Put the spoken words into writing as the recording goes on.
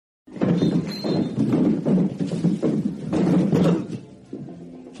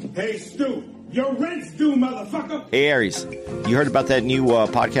Hey, Stu, your rent's due, motherfucker. Hey, Aries, you heard about that new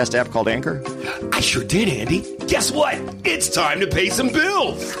podcast app called Anchor? I sure did, Andy. Guess what? It's time to pay some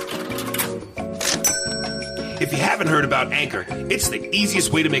bills. If you haven't heard about Anchor, it's the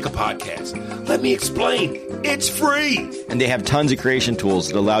easiest way to make a podcast. Let me explain. It's free. And they have tons of creation tools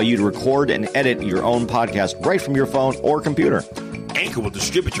that allow you to record and edit your own podcast right from your phone or computer. Anchor will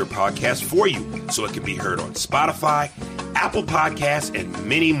distribute your podcast for you so it can be heard on Spotify, Apple Podcasts, and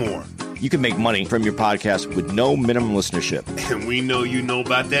many more. You can make money from your podcast with no minimum listenership. And we know you know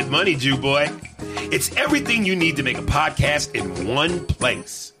about that money, Jew boy. It's everything you need to make a podcast in one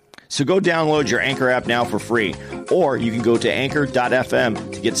place. So go download your Anchor app now for free, or you can go to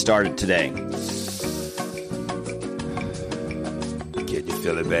anchor.fm to get started today. Can you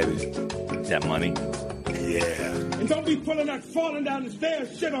feel it, baby? That money? Yeah. And don't be pulling that falling down the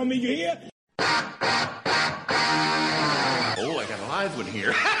stairs shit on me, you hear? Oh, I got a live one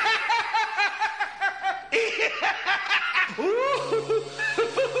here.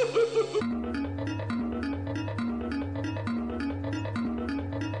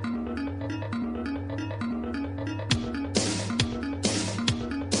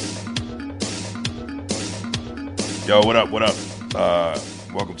 Yo, what up, what up?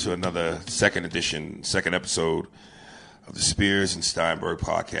 Welcome to another second episode of the Spears and Steinberg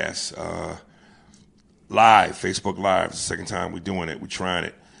podcast. Live, Facebook Live. It's the second time we're doing it. We're trying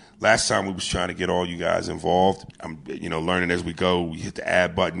it. Last time we was trying to get all you guys involved. I'm, learning as we go. We hit the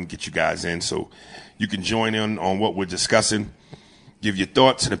add button, get you guys in so you can join in on what we're discussing. Give your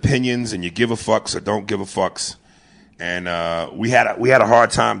thoughts and opinions, and you give a fucks or don't give a fucks. And we had a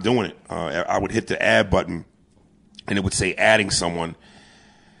hard time doing it. I would hit the add button, and it would say adding someone.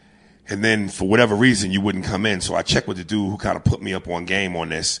 And then for whatever reason, you wouldn't come in. So I checked with the dude who kind of put me up on game on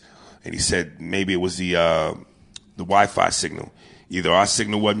this. And he said maybe it was the Wi-Fi signal. Either our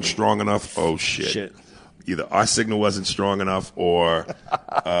signal wasn't strong enough. Oh, shit. Either our signal wasn't strong enough or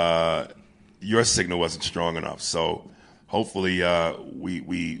your signal wasn't strong enough. So hopefully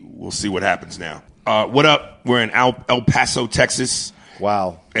we'll see what happens now. What up? We're in El Paso, Texas.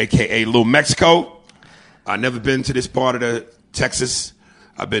 Wow. A.K.A. Little Mexico. I've never been to this part of the Texas.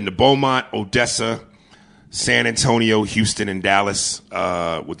 I've been to Beaumont, Odessa, San Antonio, Houston, and Dallas.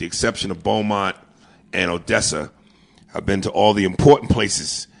 With the exception of Beaumont and Odessa, I've been to all the important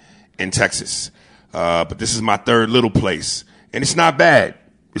places in Texas. But this is my third little place, and it's not bad.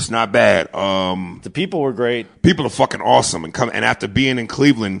 It's not bad. The people were great. People are fucking awesome, and after being in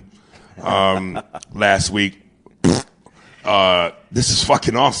Cleveland last week, this is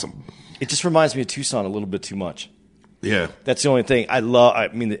fucking awesome. It just reminds me of Tucson a little bit too much. Yeah. That's the only thing.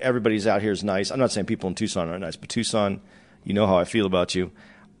 Everybody's out here is nice. I'm not saying people in Tucson aren't nice, but Tucson, you know how I feel about you.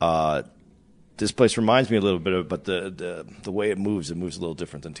 This place reminds me a little bit of, but the way it moves a little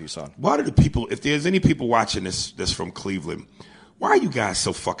different than Tucson. Why do the people, if there's any people watching this from Cleveland, why are you guys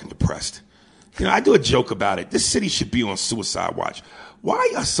so fucking depressed? I do a joke about it. This city should be on suicide watch. Why are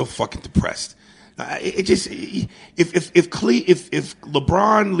y'all so fucking depressed? If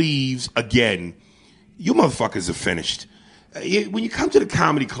LeBron leaves again, you motherfuckers are finished. When you come to the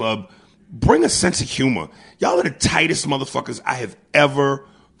comedy club, bring a sense of humor. Y'all are the tightest motherfuckers I have ever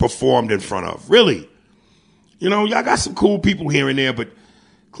performed in front of. Really. Y'all got some cool people here and there, but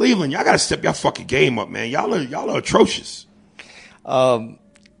Cleveland, y'all got to step your fucking game up, man. Y'all are atrocious.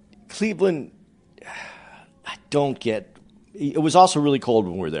 Cleveland, I don't get. It was also really cold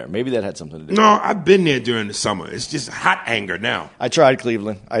when we were there. Maybe that had something to do. No, I've been there during the summer. It's just hot anger now. I tried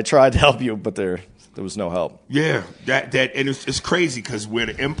Cleveland. I tried to help you, but there was no help. Yeah, and it's crazy because where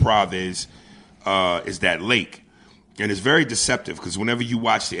the Improv is that lake, and it's very deceptive because whenever you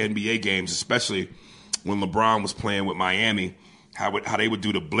watch the NBA games, especially when LeBron was playing with Miami, how they would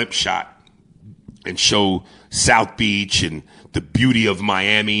do the blimp shot and show South Beach and the beauty of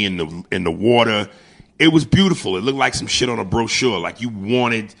Miami and the water. It was beautiful. It looked like some shit on a brochure, like you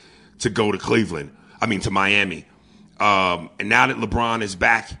wanted to go to Miami. And now that LeBron is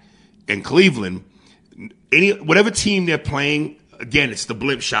back in Cleveland, whatever team they're playing, again, it's the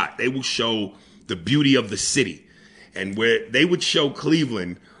blimp shot. They will show the beauty of the city. And where they would show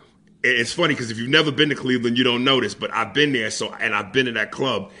Cleveland, it's funny because if you've never been to Cleveland, you don't know this, but I've been there, and I've been to that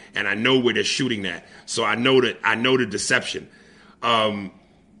club, and I know where they're shooting that. So I know the deception.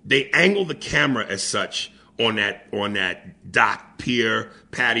 They angle the camera as such on that dock, pier,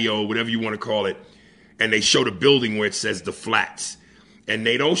 patio, whatever you want to call it, and they show the building where it says the Flats. And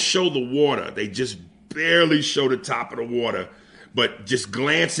they don't show the water. They just barely show the top of the water, but just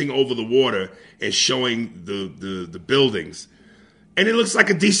glancing over the water and showing the buildings. And it looks like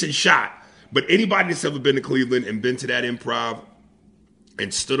a decent shot. But anybody that's ever been to Cleveland and been to that Improv,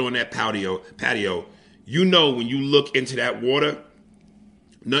 and stood on that patio, you know when you look into that water,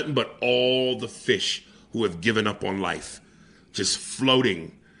 nothing but all the fish who have given up on life, just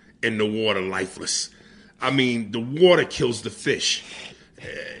floating in the water, lifeless. I mean, the water kills the fish.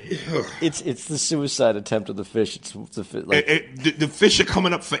 It's the suicide attempt of the fish. The fish are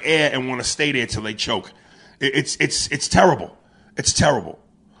coming up for air and want to stay there till they choke. It's terrible. It's terrible.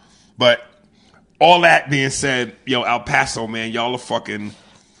 But all that being said, yo, El Paso, man, y'all are fucking.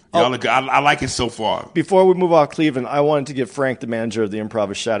 Y'all are good. I like it so far. Before we move off Cleveland, I wanted to give Frank, the manager of the Improv,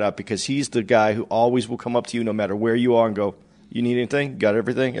 a shout out because he's the guy who always will come up to you no matter where you are and go, "You need anything? Got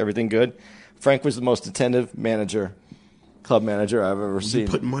everything? Everything good?" Frank was the most attentive club manager I've ever seen.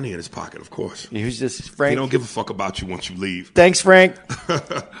 Putting money in his pocket, of course. He was just Frank. He don't give a fuck about you once you leave. Thanks, Frank.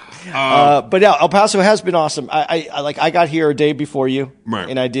 But yeah, El Paso has been awesome. I got here a day before you, right.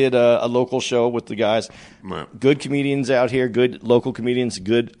 And I did a local show with the guys. Right. Good comedians out here, good local comedians,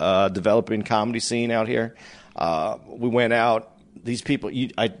 good developing comedy scene out here. We went out. These people,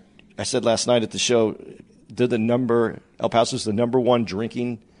 I said last night at the show, El Paso's the number one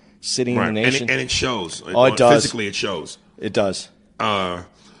drinking city in the nation. And it shows. Oh, it does. Physically, it shows. It does.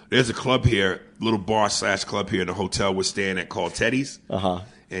 There's a club here, little bar/club here in the hotel we're staying at called Teddy's. Uh-huh.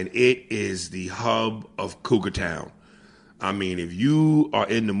 And it is the hub of Cougar Town. I mean, if you are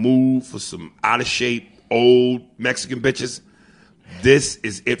in the mood for some out-of-shape, old Mexican bitches, this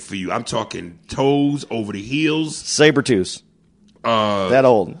is it for you. I'm talking toes over the heels. Sabertooths. That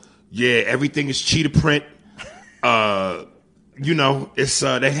old. Yeah, everything is cheetah print. You know, it's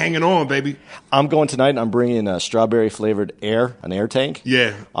they're hanging on, baby. I'm going tonight, and I'm bringing a strawberry-flavored an air tank.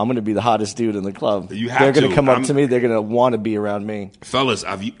 Yeah. I'm going to be the hottest dude in the club. You have They're going to. to come up to me. They're going to want to be around me. Fellas,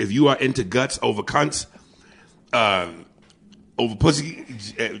 if you are into guts over cunts, over pussy,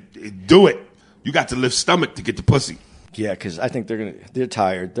 do it. You got to lift stomach to get the pussy. Yeah, because I think they're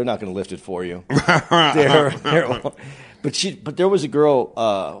tired. They're not going to lift it for you. But there was a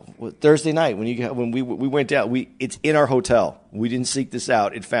girl Thursday night when we went out. It's in our hotel. We didn't seek this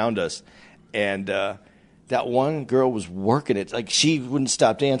out. It found us, and that one girl was working it. Like she wouldn't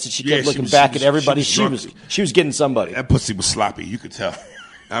stop dancing. She kept looking back at everybody. She was getting somebody. That pussy was sloppy. You could tell.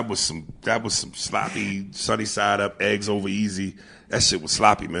 That was some sloppy sunny side up eggs over easy. That shit was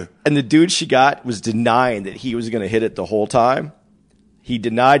sloppy, man. And the dude she got was denying that he was going to hit it the whole time. He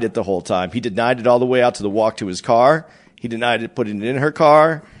denied it the whole time. He denied it all the way out to the walk to his car. He denied it putting it in her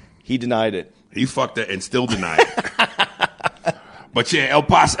car. He denied it. He fucked it and still denied it. But yeah, El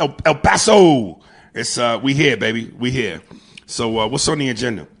Paso. It's we here, baby. We here. So what's on the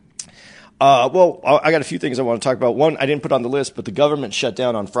agenda? Well, I got a few things I want to talk about. One, I didn't put on the list, but the government shut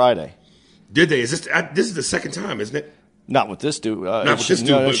down on Friday. Did they? Is this is the second time, isn't it? Not with this dude. Not with this dude.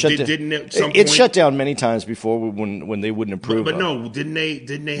 But didn't it? At some it point, shut down many times before when they wouldn't approve. But no, didn't they?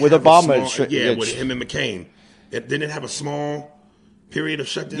 With have Obama, with him and McCain. Didn't it have a small period of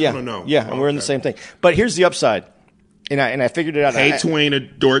shutdown? Yeah, or no? Yeah, and we're in the same thing. But here's the upside, and I figured it out. Hey, Twain or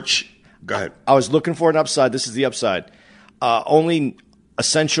Dorch. Go ahead. I was looking for an upside. This is the upside. Only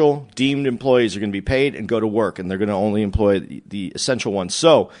essential deemed employees are going to be paid and go to work, and they're going to only employ the essential ones.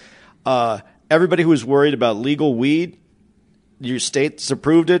 So everybody who was worried about legal weed, your state's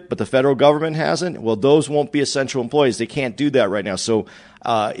approved it, but the federal government hasn't. Well, those won't be essential employees. They can't do that right now. So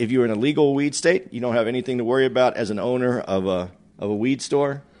if you're in a legal weed state, you don't have anything to worry about as an owner of a weed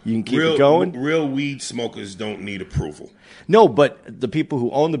store. You can keep it going. Real weed smokers don't need approval. No, but the people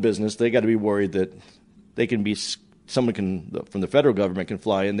who own the business, they got to be worried that they can be someone from the federal government can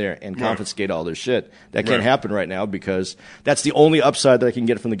fly in there and confiscate all their shit. That can't happen right now because that's the only upside that I can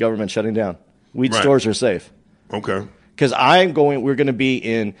get from the government shutting down. Weed stores are safe. Okay. Because we're going to be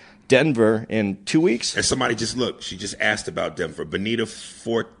in Denver in 2 weeks. And somebody she just asked about Denver. Benita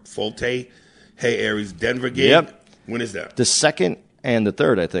Forte, Hey Aries, Denver gig. Yep. When is that? The 2nd and the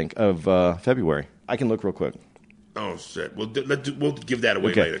 3rd, I think, of February. I can look real quick. Oh, shit. We'll give that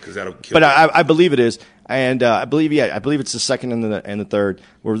away later because that'll kill But I believe it is. And I believe it's the 2nd and the 3rd.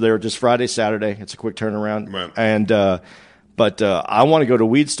 We're there just Friday, Saturday. It's a quick turnaround. Right. And But I want to go to a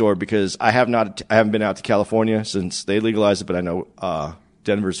weed store because I haven't been out to California since they legalized it, but I know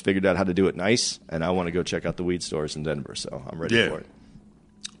Denver's figured out how to do it nice, and I want to go check out the weed stores in Denver, so I'm ready for it.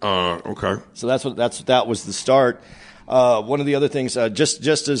 Okay. So that was the start. One of the other things,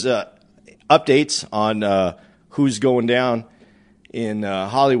 just as updates on who's going down in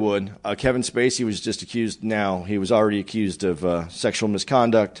Hollywood. Kevin Spacey was just accused now. He was already accused of sexual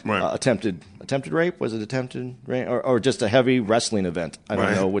misconduct, attempted rape. Was it attempted rape or just a heavy wrestling event? I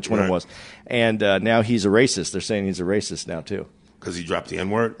don't know which one it was. And now he's a racist. They're saying he's a racist now too. Because he dropped the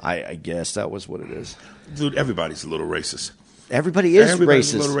N-word? I guess that was what it is. Dude, everybody's a little racist. Everybody is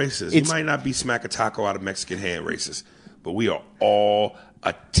Everybody's racist. a little racist. You might not be smack a taco out of Mexican hand racist, but we are all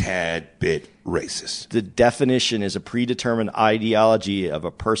a tad bit racist. The definition is a predetermined ideology of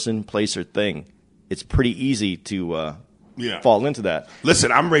a person, place, or thing. It's pretty easy to fall into that.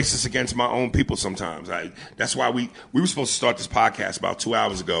 Listen, I'm racist against my own people sometimes. That's why we were supposed to start this podcast about 2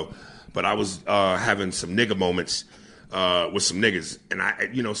 hours ago, but I was having some nigga moments with some niggas.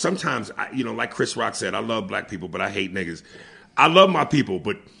 And sometimes, like Chris Rock said, I love black people, but I hate niggas. I love my people,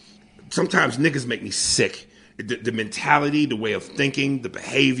 but sometimes niggas make me sick. The mentality, the way of thinking, the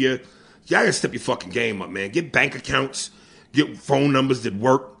behavior. Y'all gotta step your fucking game up, man. Get bank accounts, get phone numbers that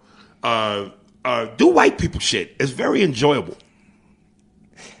work. Do white people shit. It's very enjoyable.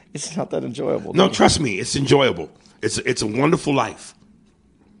 It's not that enjoyable. No, trust me, it's enjoyable. It's a wonderful life.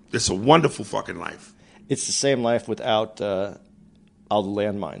 It's a wonderful fucking life. It's the same life without all the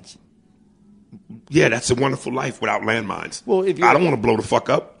landmines. Yeah, that's a wonderful life without landmines. Well, if I don't want to blow the fuck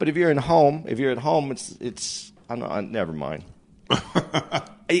up. But if you're at home, it's I don't know, never mind.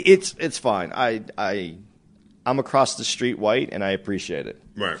 It's fine. I'm across the street white, and I appreciate it.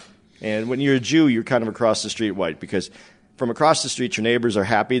 Right. And when you're a Jew, you're kind of across the street white because from across the street, your neighbors are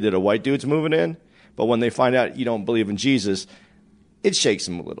happy that a white dude's moving in. But when they find out you don't believe in Jesus, it shakes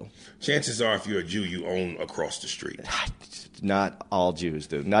them a little. Chances are, if you're a Jew, you own across the street. Not all Jews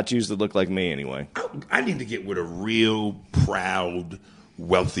do. Not Jews that look like me, anyway. I need to get with a real proud,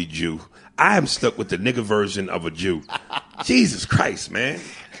 wealthy Jew. I am stuck with the nigga version of a Jew. Jesus Christ, man.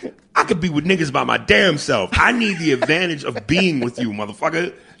 I could be with niggas by my damn self. I need the advantage of being with you,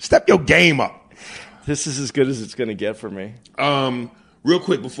 motherfucker. Step your game up. This is as good as it's going to get for me. Real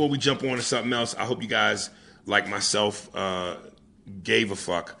quick, before we jump on to something else, I hope you guys, like myself, gave a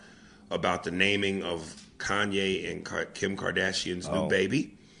fuck about the naming of Kanye and Kim Kardashian's new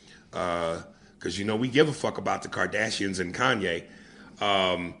baby. Because, we give a fuck about the Kardashians and Kanye.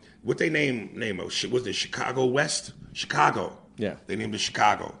 What they name of? Was it Chicago West? Chicago. Yeah. They named it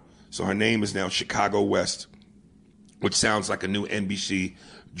Chicago. So her name is now Chicago West, which sounds like a new NBC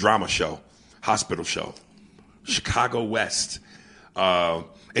drama show, hospital show. Chicago West. And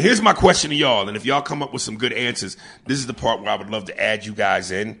here's my question to y'all. And if y'all come up with some good answers, this is the part where I would love to add you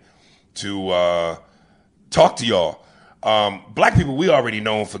guys in to talk to y'all. Black people, we already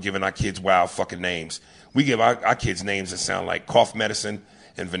known for giving our kids wild fucking names. We give our kids names that sound like cough medicine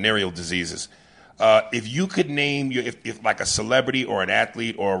and venereal diseases. If you could name if like a celebrity or an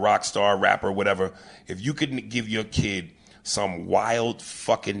athlete or a rock star, rapper, whatever, if you could give your kid some wild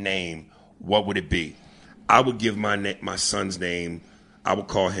fucking name, what would it be? I would give my son's name, I would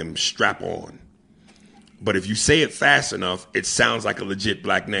call him Strap On. But if you say it fast enough, it sounds like a legit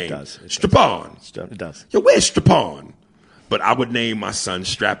black name. It does. Strap On. It does. Yo, where's Strap On? But I would name my son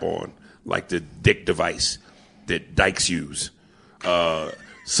Strap On, like the dick device that dykes use.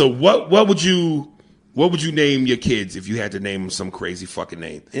 So what would you name your kids if you had to name them some crazy fucking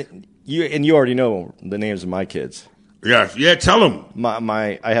name? You already know the names of my kids. Yeah, tell them.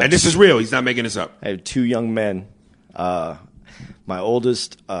 I have, and this is real. He's not making this up. I have two young men. My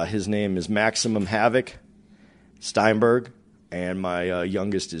oldest, his name is Maximum Havoc Steinberg, and my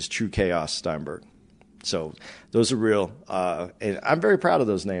youngest is True Chaos Steinberg. So those are real, and I'm very proud of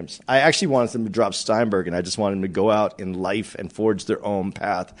those names. I actually wanted them to drop Steinberg, and I just wanted them to go out in life and forge their own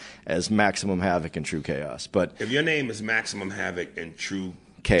path as Maximum Havoc and True Chaos. But if your name is Maximum Havoc and True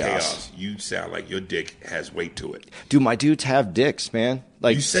Chaos, you sound like your dick has weight to it. Dude, my dudes have dicks, man.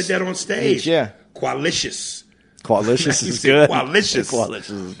 Like you said that on stage. Yeah. Qualicious. Qualicious is good. Qualicious. Qualicious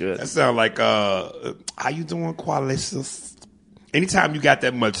is good. That sounds like, how you doing, Qualicious? Anytime you got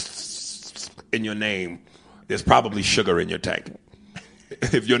that much in your name, there's probably sugar in your tank.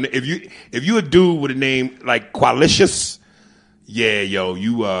 If you a dude with a name like Qualicious, yeah, yo,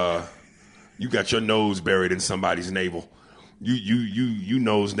 you got your nose buried in somebody's navel. You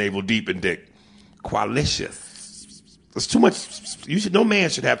nose navel deep in dick. Qualicious. There's too much. No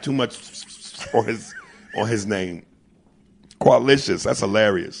man should have too much on his name. Qualicious. That's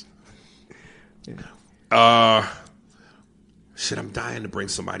hilarious. Shit, I'm dying to bring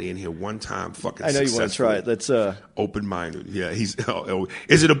somebody in here one time. Fucking. I know you want to try it. Let's open-minded. Yeah, he's.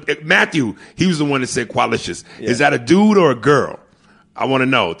 Is it Matthew? He was the one that said Qualicious. Yeah. Is that a dude or a girl? I want to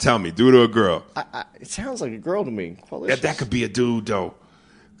know. Tell me, dude or a girl? It sounds like a girl to me. Yeah, that could be a dude though.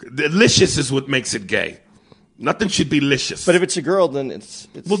 Delicious is what makes it gay. Nothing should be licious. But if it's a girl, then it's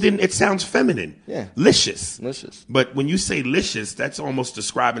well, then it sounds feminine. Yeah, licious. Licious. But when you say licious, that's almost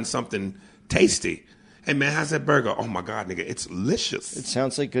describing something tasty. Hey man, how's that burger? Oh my god, nigga, it's licious. It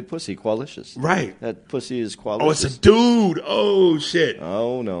sounds like good pussy. Qualicious. Right. That pussy is qualicious. Oh, it's a dude. Oh shit.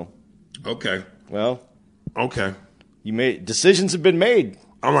 Oh no. Okay. Well. Okay. Decisions have been made.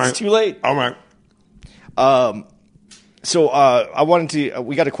 All right. It's too late. All right. So I wanted to.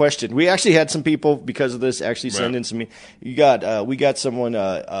 We got a question. We actually had some people because of this actually send in some. We got someone.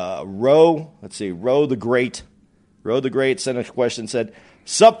 Ro. Let's see. Ro the Great. Ro the Great sent a question. Said,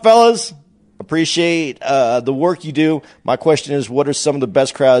 "Sup, fellas? Appreciate the work you do. My question is, what are some of the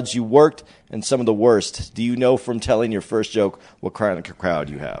best crowds you worked and some of the worst? Do you know from telling your first joke what kind of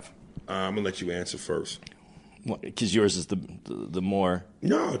crowd you have?" I'm gonna let you answer first. Because yours is the more.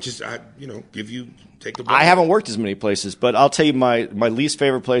 No, just take the. I haven't worked as many places, but I'll tell you my least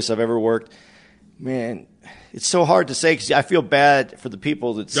favorite place I've ever worked. Man, it's so hard to say because I feel bad for the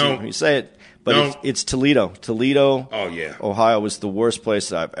people that see when you say it. But it's Toledo. Toledo. Oh yeah. Ohio was the worst place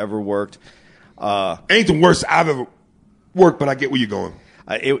that I've ever worked. Ain't the worst I've ever worked, but I get where you're going.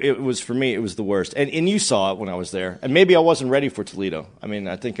 It was for me. It was the worst, and you saw it when I was there. And maybe I wasn't ready for Toledo. I mean,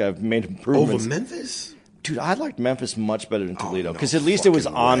 I think I've made improvements. Over Memphis. Dude, I liked Memphis much better than Toledo because at least it was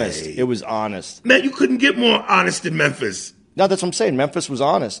honest. It was honest. Man, you couldn't get more honest than Memphis. No, that's what I'm saying. Memphis was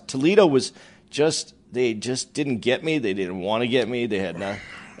honest. Toledo was they just didn't get me. They didn't want to get me. They had not.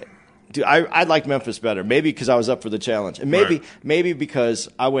 Dude, I liked Memphis better. Maybe because I was up for the challenge, and maybe because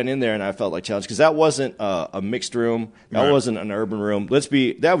I went in there and I felt like challenge because that wasn't a mixed room. That wasn't an urban room.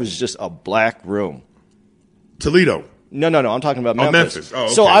 That was just a black room. Toledo. No. I'm talking about Memphis. Memphis. Oh,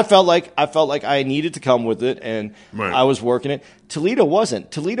 okay. So I felt like I needed to come with it, and I was working it. Toledo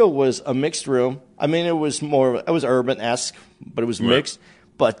wasn't. Toledo was a mixed room. I mean, it was urban-esque, but it was mixed.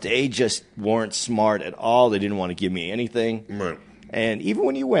 But they just weren't smart at all. They didn't want to give me anything. Right. And even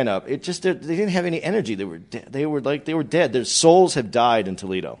when you went up, they didn't have any energy. They were dead. Their souls have died in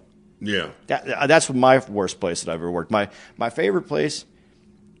Toledo. Yeah. That's my worst place that I've ever worked. My favorite place.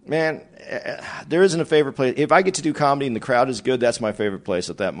 Man, there isn't a favorite place. If I get to do comedy and the crowd is good, that's my favorite place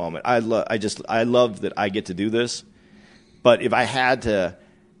at that moment. I love that I get to do this. But if I had to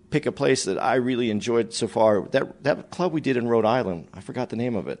pick a place that I really enjoyed so far, that club we did in Rhode Island, I forgot the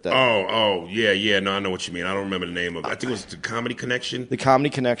name of it. Yeah. No, I know what you mean. I don't remember the name of it. I think it was the Comedy Connection. The Comedy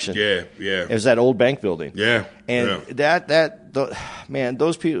Connection. Yeah. It was that old bank building. Yeah. And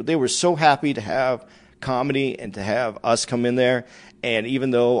those people, they were so happy to have comedy and to have us come in there. And even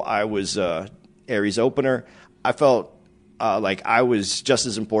though I was Aries opener, I felt like I was just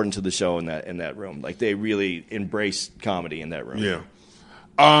as important to the show in that room. Like they really embraced comedy in that room. Yeah.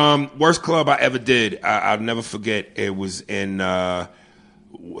 Worst club I ever did. I'll never forget. It was in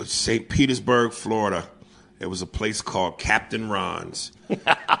St. Petersburg, Florida. It was a place called Captain Ron's, and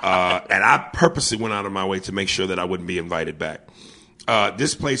I purposely went out of my way to make sure that I wouldn't be invited back.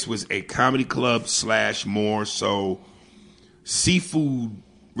 This place was a comedy club / more so seafood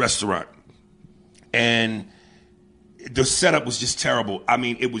restaurant, and the setup was just terrible. I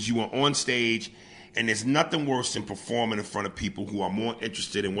mean, you were on stage, and there's nothing worse than performing in front of people who are more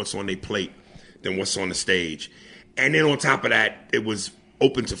interested in what's on their plate than what's on the stage. And then on top of that, it was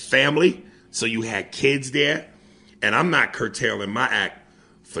open to family, so you had kids there, and I'm not curtailing my act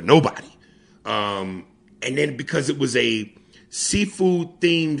for nobody. And then because it was a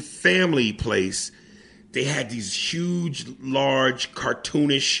seafood-themed family place, they had these huge, large,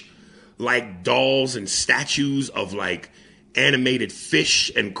 cartoonish, like dolls and statues of like animated fish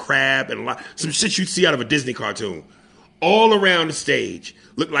and crab and some shit you'd see out of a Disney cartoon. All around the stage.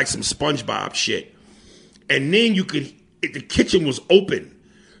 Looked like some SpongeBob shit. And then the kitchen was open.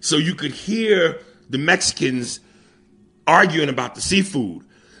 So you could hear the Mexicans arguing about the seafood.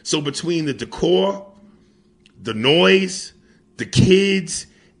 So between the decor, the noise, the kids,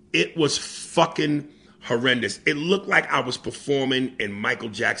 it was fucking horrendous. It looked like I was performing in Michael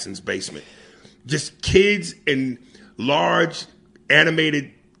Jackson's basement. Just kids and large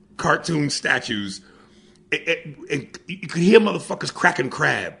animated cartoon statues. And you could hear motherfuckers cracking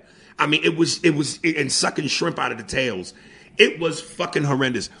crab. I mean, it was and sucking shrimp out of the tails. It was fucking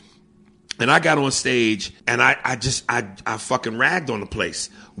horrendous. And I got on stage and I fucking ragged on the place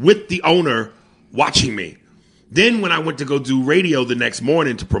with the owner watching me. Then when I went to go do radio the next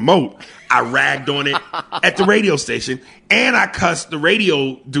morning to promote, I ragged on it at the radio station, and I cussed the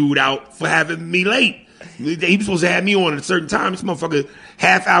radio dude out for having me late. He was supposed to have me on at a certain time. This motherfucker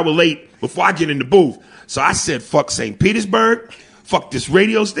half hour late before I get in the booth. So I said, fuck St. Petersburg, fuck this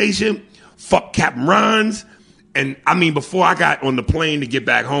radio station, fuck Captain Ron's. And I mean, before I got on the plane to get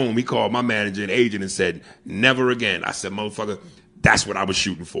back home, he called my manager and agent and said, never again. I said, motherfucker, that's what I was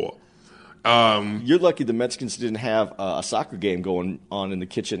shooting for. You're lucky the Mexicans didn't have a soccer game going on in the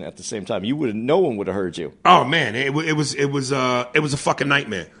kitchen at the same time. No one would have heard you. Oh man, it was a fucking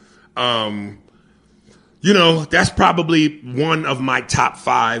nightmare. That's probably one of my top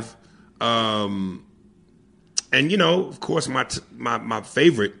 5 And, of course, my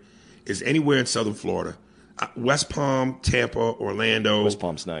favorite is anywhere in Southern Florida. West Palm, Tampa, Orlando. West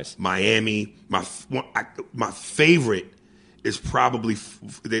Palm's nice. Miami. My favorite is probably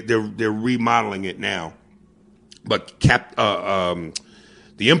they're remodeling it now. But the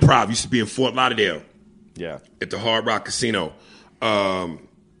Improv used to be in Fort Lauderdale. Yeah. At the Hard Rock Casino.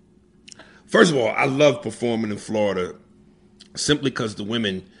 First of all, I love performing in Florida simply because the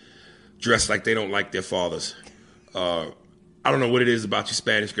women dress like they don't like their fathers. I don't know what it is about you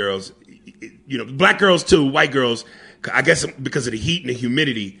Spanish girls. Black girls too, white girls. I guess because of the heat and the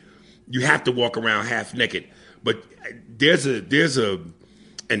humidity, you have to walk around half naked. But there's an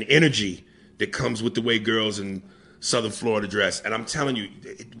energy that comes with the way girls in Southern Florida dress. And I'm telling you,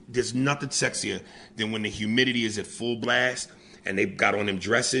 there's nothing sexier than when the humidity is at full blast and they've got on them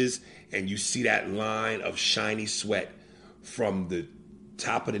dresses and you see that line of shiny sweat from the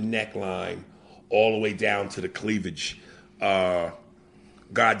top of the neckline all the way down to the cleavage.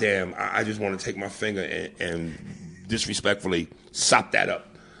 Goddamn, I just want to take my finger and disrespectfully sop that up.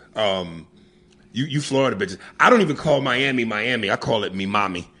 You Florida bitches. I don't even call Miami. I call it mi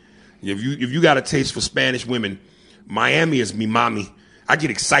mami. If you got a taste for Spanish women, Miami is mi mami. I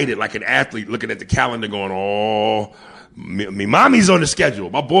get excited like an athlete looking at the calendar going, oh, mi mami's on the schedule.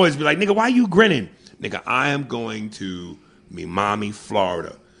 My boys be like, nigga, why you grinning? Nigga, I am going to mi mami,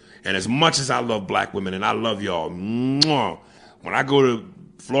 Florida. And as much as I love black women, and I love y'all, mwah, when I go to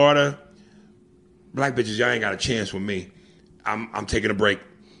Florida, black bitches, y'all ain't got a chance with me. I'm taking a break.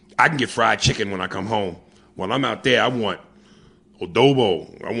 I can get fried chicken when I come home. When I'm out there, I want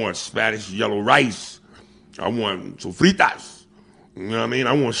adobo. I want Spanish yellow rice. I want sofritas. You know what I mean?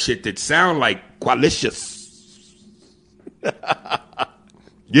 I want shit that sound like qualicious.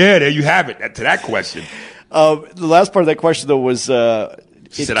 Yeah, there you have it. To that question. The last part of that question, though, was...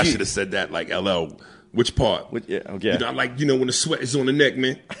 she said I should have said that like LL. Which part? Yeah, okay. I like, when the sweat is on the neck,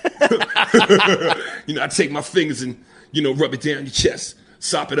 man. I take my fingers and, rub it down your chest.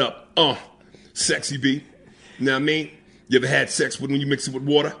 Sop it up. Sexy, B. You know what I mean? You ever had sex when you mix it with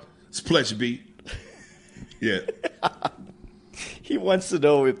water? It's a pleasure, B. Yeah. He wants to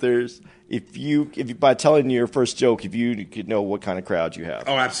know if you by telling your first joke, if you could know what kind of crowd you have.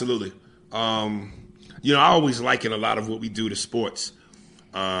 Oh, absolutely. I always liken a lot of what we do to sports.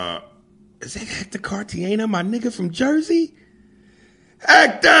 Is that Hector Cartiena, my nigga from Jersey?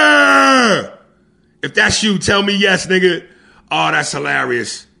 Hector! If that's you, tell me yes, nigga. Oh, that's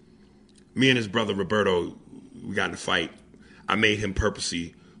hilarious. Me and his brother Roberto, we got in a fight. I made him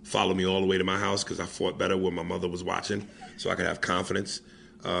purposely follow me all the way to my house because I fought better when my mother was watching so I could have confidence.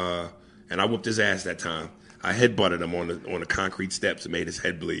 And I whooped his ass that time. I headbutted him on the concrete steps and made his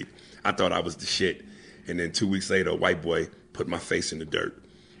head bleed. I thought I was the shit. And then 2 weeks later, a white boy put my face in the dirt.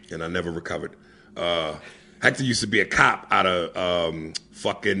 And I never recovered. Hector used to be a cop out of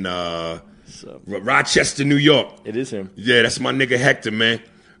Rochester, New York. It is him. Yeah, that's my nigga Hector, man.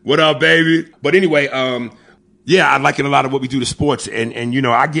 What up, baby? But anyway, I like it a lot of what we do to sports. And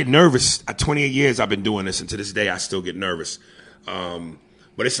I get nervous. 28 years I've been doing this, and to this day I still get nervous.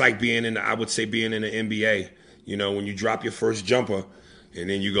 But it's like being in the NBA. When you drop your first jumper, and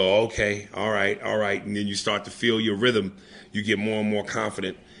then you go, okay, all right. And then you start to feel your rhythm. You get more and more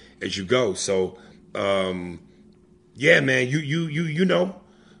confident as you go. So, yeah, man,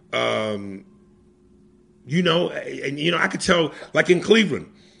 and I could tell, like in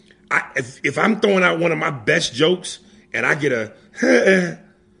Cleveland, if I'm throwing out one of my best jokes and I get a,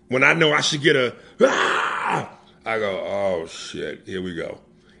 when I know I should get a, I go, oh shit, here we go.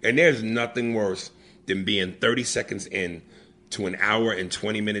 And there's nothing worse than being 30 seconds in to an hour and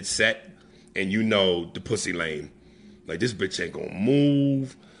 20 minute set and the pussy lame. Like, this bitch ain't gonna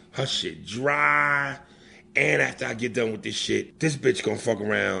move. Her shit dry. And after I get done with this shit, this bitch gonna fuck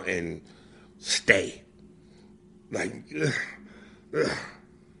around and stay. Like,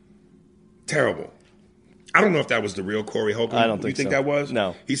 terrible. I don't know if that was the real Corey Holcomb. I don't think so. You think that was?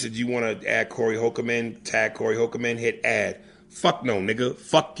 No. He said, you want to add Corey Holcomb in, tag Corey Holcomb in, hit add. Fuck no, nigga.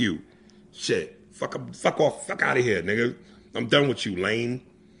 Fuck you. Shit. Fuck off. Fuck out of here, nigga. I'm done with you, lame.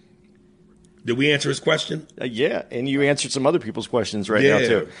 Did we answer his question? Yeah, and you answered some other people's questions now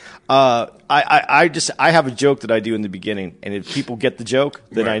too. I have a joke that I do in the beginning, and if people get the joke,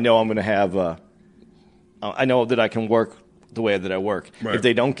 then I know I'm going to have. I know that I can work the way that I work. Right. If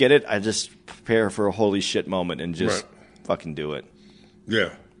they don't get it, I just prepare for a holy shit moment and just fucking do it.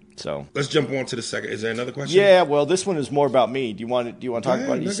 Yeah. So let's jump on to the second. Is there another question? Yeah. Well, this one is more about me. Do you want to talk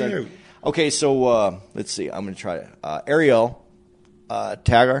about it? You said. Okay, so let's see. I'm going to try it. Ariel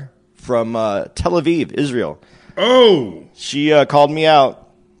Tagar from Tel Aviv, Israel. Oh. She called me out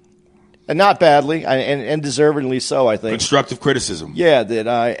And not badly, and deservedly so, I think. Constructive criticism. Yeah, that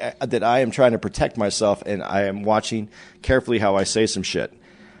I am trying to protect myself, and I am watching carefully how I say some shit.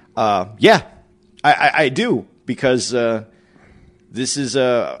 Yeah, I do, because this is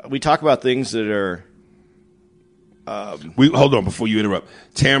we talk about things that are. Hold on before you interrupt.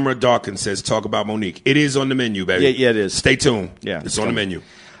 Tamara Dawkins says, "Talk about Monique." It is on the menu, baby. Yeah, it is. Stay tuned. Yeah, it's on the menu.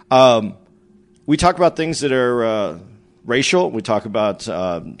 We talk about things that are racial. We talk about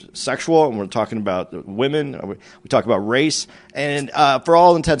sexual, and we're talking about women. We talk about race, and for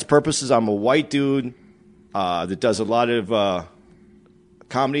all intents and purposes, I'm a white dude that does a lot of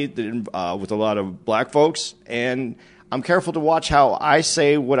comedy with a lot of black folks, and I'm careful to watch how I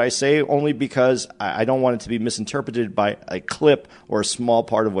say what I say, only because I don't want it to be misinterpreted by a clip or a small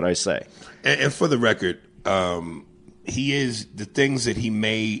part of what I say. And for the record, he is the things that he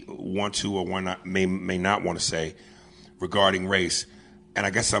may want to or may not want to say regarding race. And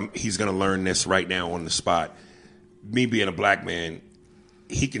I guess he's going to learn this right now on the spot. Me being a black man,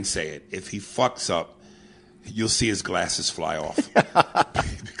 he can say it. If he fucks up, you'll see his glasses fly off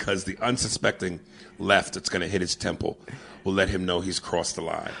because the unsuspecting left that's going to hit his temple will let him know he's crossed the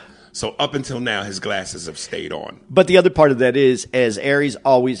line. So up until now, his glasses have stayed on. But the other part of that is, as Aries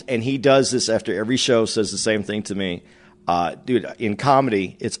always, and he does this after every show, says the same thing to me, dude, in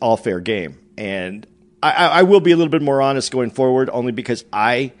comedy, it's all fair game. And I will be a little bit more honest going forward, only because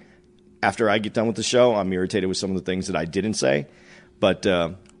after I get done with the show, I'm irritated with some of the things that I didn't say. But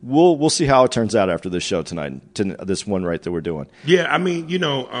we'll see how it turns out after this show tonight, this one right that we're doing. Yeah, I mean,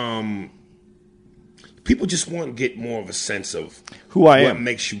 people just want to get more of a sense of who I am, what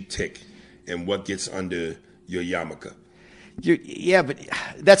makes you tick, and what gets under your yarmulke. Yeah, but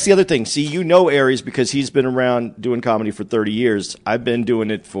that's the other thing. See, Aries because he's been around doing comedy for 30 years. I've been doing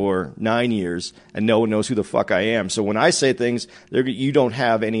it for 9 years, and no one knows who the fuck I am. So when I say things, you don't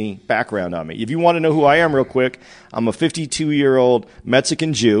have any background on me. If you want to know who I am real quick, I'm a 52-year-old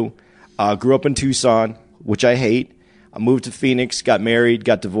Mexican Jew, grew up in Tucson, which I hate. I moved to Phoenix, got married,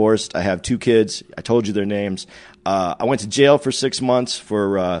 got divorced. I have 2 kids. I told you their names. I went to jail for 6 months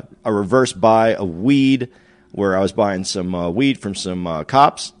for a reverse buy of weed, where I was buying some weed from some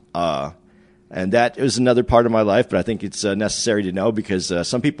cops. And that is another part of my life, but I think it's necessary to know because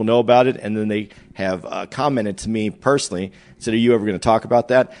some people know about it, and then they have commented to me personally, said, "Are you ever going to talk about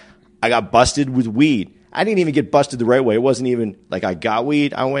that?" I got busted with weed. I didn't even get busted the right way. It wasn't even like I got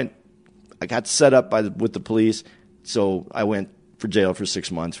weed. I got set up with the police. So I went for jail for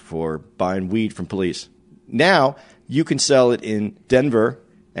 6 months for buying weed from police. Now you can sell it in Denver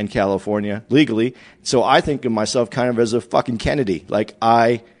and California legally. So I think of myself kind of as a fucking Kennedy. Like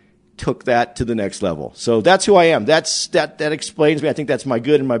I took that to the next level. So that's who I am. That explains me. I think that's my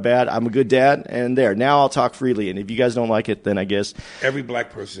good and my bad. I'm a good dad, and there. Now I'll talk freely. And if you guys don't like it, then I guess every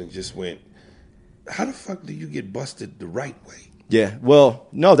black person just went, "How the fuck do you get busted the right way?" Yeah. Well,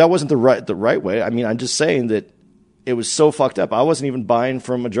 no, that wasn't the right way. I mean, I'm just saying that it was so fucked up. I wasn't even buying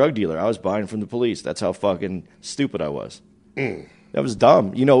from a drug dealer. I was buying from the police. That's how fucking stupid I was. That was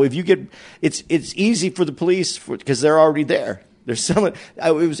dumb. If you get, it's easy for the police because they're already there. They're selling.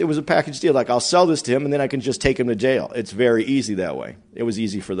 It was a package deal. Like I'll sell this to him and then I can just take him to jail. It's very easy that way. It was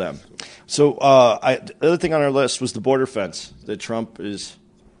easy for them. So the other thing on our list was the border fence that Trump is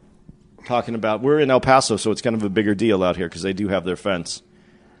talking about. We're in El Paso, so it's kind of a bigger deal out here because they do have their fence.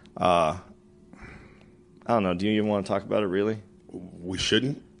 I don't know. Do you even want to talk about it, really? We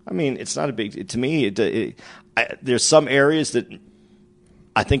shouldn't. I mean, it's not a big... To me, there's some areas that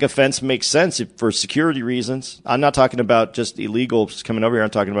I think a fence makes sense for security reasons. I'm not talking about just illegals coming over here.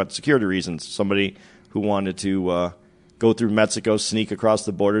 I'm talking about security reasons. Somebody who wanted to go through Mexico, sneak across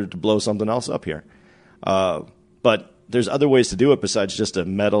the border to blow something else up here. But there's other ways to do it besides just a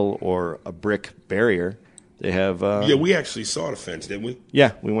metal or a brick barrier. They have. Yeah, we actually saw the fence, didn't we?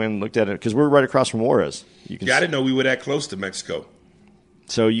 Yeah, we went and looked at it because we're right across from Juarez. I didn't know we were that close to Mexico.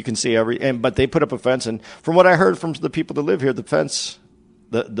 So you can see but they put up a fence, and from what I heard from the people that live here, the fence,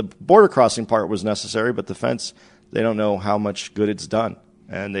 the border crossing part was necessary, but the fence, they don't know how much good it's done,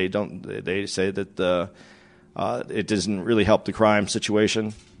 and they don't. They say that it doesn't really help the crime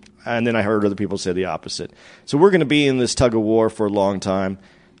situation, and then I heard other people say the opposite. So we're going to be in this tug of war for a long time.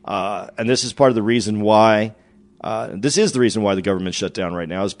 And this is part of the reason why the government shut down right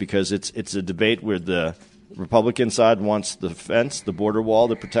now is because it's a debate where the Republican side wants the fence, the border wall,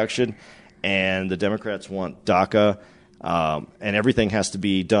 the protection, and the Democrats want DACA, and everything has to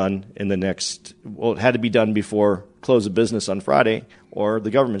be done it had to be done before close of business on Friday or the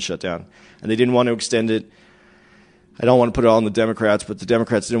government shut down. And they didn't want to extend it. I don't want to put it all on the Democrats, but the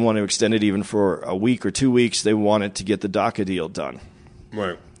Democrats didn't want to extend it even for a week or 2 weeks. They wanted to get the DACA deal done.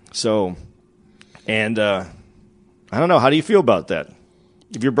 Right. So, and I don't know. How do you feel about that?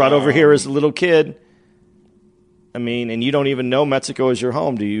 If you're brought over here as a little kid, I mean, and you don't even know Mexico is your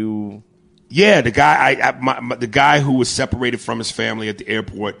home, do you? Yeah, the guy, the guy who was separated from his family at the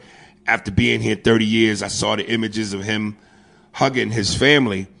airport after being here 30 years, I saw the images of him hugging his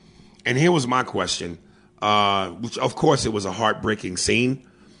family. And here was my question, which of course it was a heartbreaking scene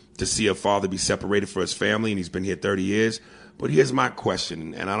to see a father be separated from his family, and he's been here 30 years. But here's my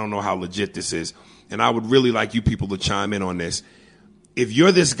question, and I don't know how legit this is, and I would really like you people to chime in on this. If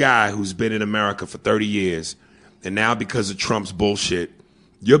you're this guy who's been in America for 30 years, and now because of Trump's bullshit,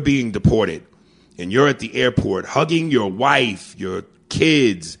 you're being deported, and you're at the airport hugging your wife, your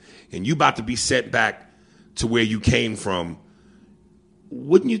kids, and you about to be sent back to where you came from,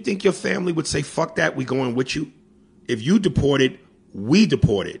 wouldn't you think your family would say, fuck that, we going with you? If you deported, we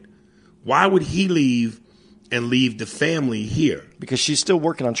deported. Why would he leave and leave the family here? Because she's still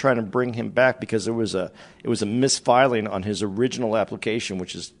working on trying to bring him back, because it was a misfiling on his original application,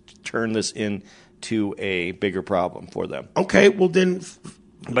 which has turned this into a bigger problem for them. Okay, well then...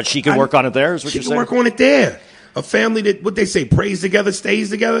 But she can work on it there, is what you're saying? She can work on it there. A family that, what they say, prays together, stays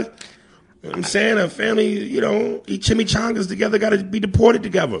together. You know what I'm saying? A family, eat chimichangas together, got to be deported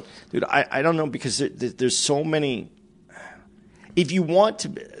together. Dude, I don't know, because there's so many... If you want to...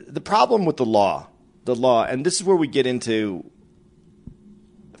 The problem with the law, and this is where we get into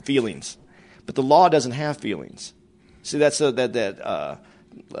feelings, but the law doesn't have feelings. See, that's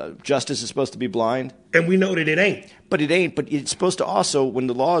justice is supposed to be blind. And we know that it ain't. But it ain't. But it's supposed to also, when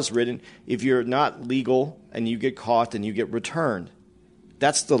the law is written, if you're not legal and you get caught, then you get returned.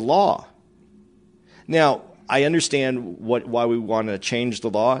 That's the law. Now, I understand why we want to change the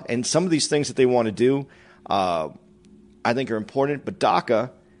law, and some of these things that they want to do, I think are important. But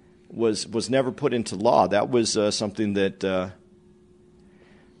DACA was never put into law. That was something that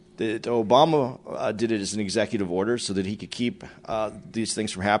Obama did it as an executive order so that he could keep these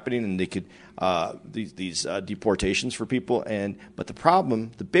things from happening, and they could these deportations for people. But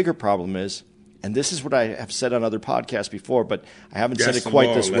the bigger problem is, and this is what I have said on other podcasts before, but I haven't said it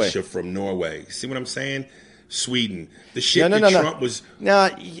quite this way. Unless you're from Norway. See what I'm saying? Sweden. The shit Trump was...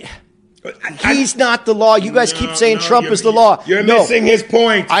 He's not the law. You guys keep saying Trump is the law. You're missing his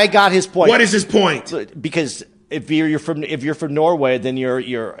point. I got his point. What is his point? Because if you're from Norway, then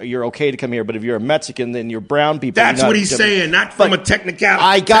you're okay to come here. But if you're a Mexican, then you're brown people. That's what he's saying, not from a technicality.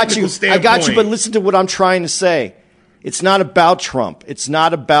 I got you. But listen to what I'm trying to say. It's not about Trump. It's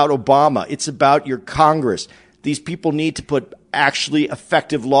not about Obama. It's about your Congress. These people need to put actually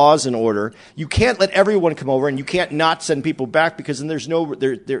effective laws in order. You can't let everyone come over, and you can't not send people back, because then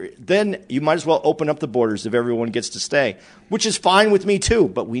then you might as well open up the borders if everyone gets to stay, which is fine with me too.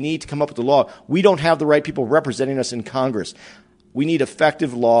 But we need to come up with the law. We don't have the right people representing us in Congress. We need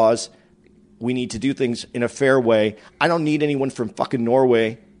effective laws. We need to do things in a fair way. I don't need anyone from fucking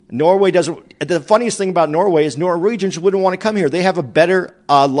Norway. Norway doesn't. The funniest thing about Norway is Norwegians wouldn't want to come here. They have a better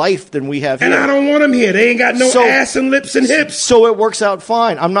life than we have here. And I don't want them here. They ain't got no ass and lips and hips. So it works out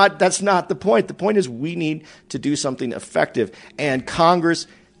fine. That's not the point. The point is we need to do something effective. And Congress,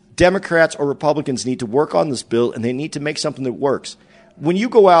 Democrats or Republicans, need to work on this bill, and they need to make something that works. When you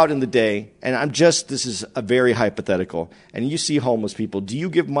go out in the day, and this is a very hypothetical, and you see homeless people, do you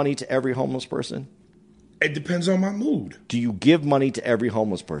give money to every homeless person? It depends on my mood. Do you give money to every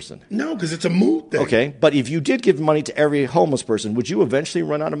homeless person? No, because it's a mood thing. Okay, but if you did give money to every homeless person, would you eventually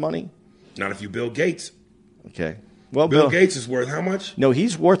run out of money? Not if you Bill Gates. Okay. Well, Bill Gates is worth how much? No,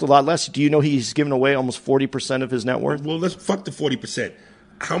 he's worth a lot less. Do you know he's given away almost 40% of his net worth? Well, let's fuck the 40%.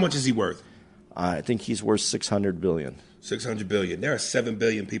 How much is he worth? I think he's worth $600 billion. $600 billion. There are 7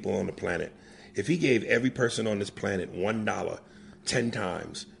 billion people on the planet. If he gave every person on this planet $1 10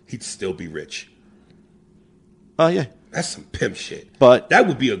 times, he'd still be rich. Oh, yeah. That's some pimp shit. But that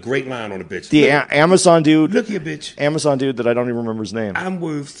would be a great line on a bitch. The Amazon dude. Look here, bitch. Amazon dude that I don't even remember his name. I'm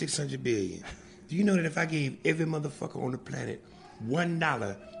worth $600 billion. Do you know that if I gave every motherfucker on the planet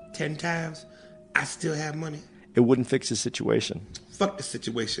 $1 10 times, I still have money? It wouldn't fix his situation. Fuck the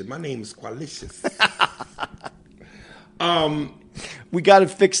situation. My name is Qualicious. We got to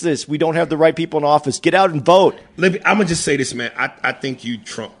fix this. We don't have the right people in office. Get out and vote. I'm going to just say this, man. I think you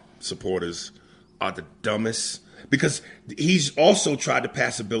Trump supporters are the dumbest, because he's also tried to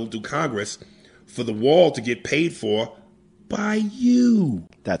pass a bill through Congress for the wall to get paid for by you.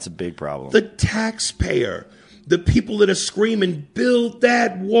 That's a big problem. The taxpayer, the people that are screaming, build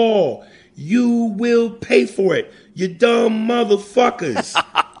that wall. You will pay for it. You dumb motherfuckers.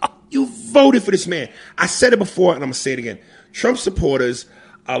 You voted for this man. I said it before, and I'm going to say it again. Trump supporters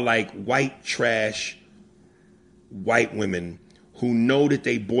are like white trash white women who know that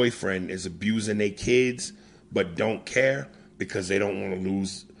their boyfriend is abusing their kids but don't care because they don't want to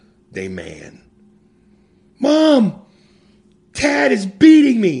lose their man. Mom, Tad is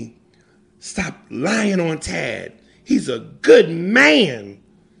beating me. Stop lying on Tad. He's a good man.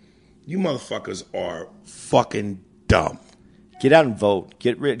 You motherfuckers are fucking dumb. Get out and vote.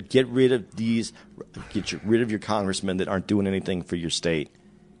 Get rid of these. Get rid of your congressmen that aren't doing anything for your state.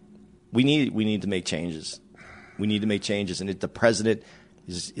 We need to make changes. We need to make changes, and the president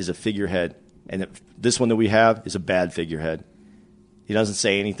is a figurehead, and this one that we have is a bad figurehead. He doesn't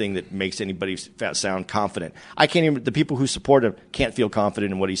say anything that makes anybody sound confident. I can't even. The people who support him can't feel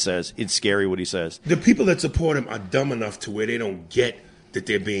confident in what he says. It's scary what he says. The people that support him are dumb enough to where they don't get that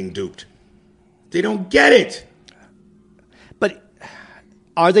they're being duped. They don't get it. But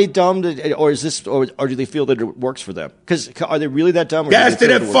are they dumb, or is this, or do they feel that it works for them? Because are they really that dumb? Or yes,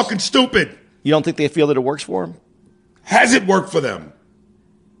 they're that fucking stupid. You don't think they feel that it works for them? Has it worked for them?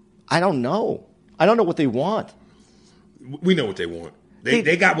 I don't know. I don't know what they want. We know what they want.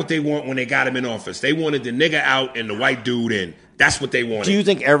 They got what they want when they got him in office. They wanted the nigga out and the white dude in. That's what they wanted. Do you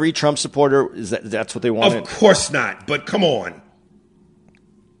think every Trump supporter that's what they wanted? Of course not. But come on.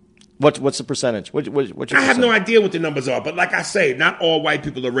 What's the percentage? What's your I have no idea what the numbers are. But like I say, not all white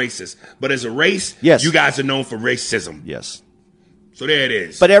people are racist. But as a race, yes, you guys are known for racism. Yes. So there it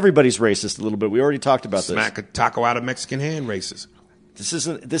is. But everybody's racist a little bit. We already talked about this. Smack a taco out of Mexican hand, racist. This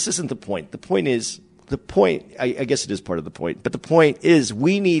isn't the point. The point, I guess it is part of the point, but the point is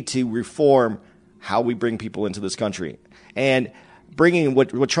we need to reform how we bring people into this country. And bringing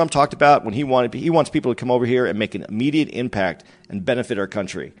what Trump talked about when he wants people to come over here and make an immediate impact and benefit our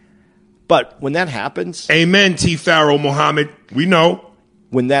country. But when that happens... Amen, T. Pharaoh Muhammad. We know.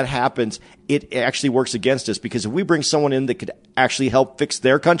 When that happens, it actually works against us, because if we bring someone in that could actually help fix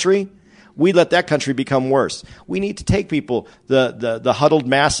their country, we let that country become worse. We need to take people, the huddled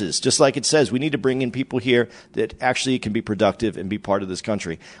masses, just like it says. We need to bring in people here that actually can be productive and be part of this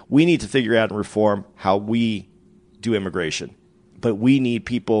country. We need to figure out and reform how we do immigration. But we need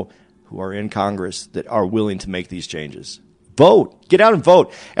people who are in Congress that are willing to make these changes. Vote. Get out and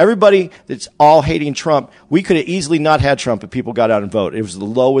vote. Everybody that's all hating Trump, we could have easily not had Trump if people got out and vote. It was the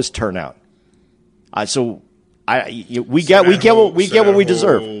lowest turnout. We get what we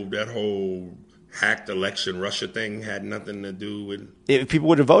deserve. That whole hacked election Russia thing had nothing to do with... If people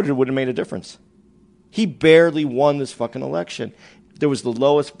would have voted, it would have made a difference. He barely won this fucking election. There was the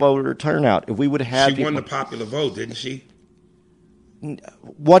lowest voter turnout. If we would have had... She won the popular vote, didn't she?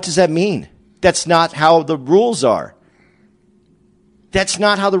 What does that mean? That's not how the rules are. That's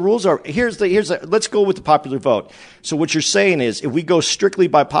not how the rules are. Let's go with the popular vote. So what you're saying is, if we go strictly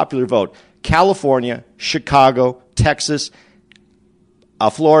by popular vote, California, Chicago, Texas,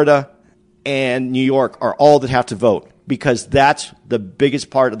 Florida, and New York are all that have to vote, because that's the biggest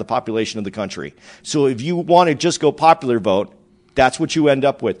part of the population of the country. So if you want to just go popular vote, that's what you end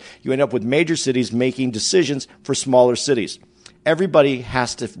up with. You end up with major cities making decisions for smaller cities. Everybody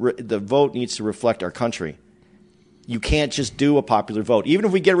has to, the vote needs to reflect our country. You can't just do a popular vote. Even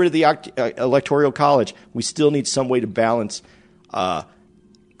if we get rid of the Electoral College, we still need some way to balance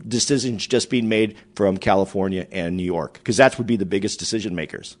decisions just being made from California and New York, because that would be the biggest decision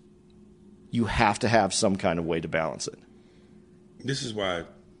makers. You have to have some kind of way to balance it. This is why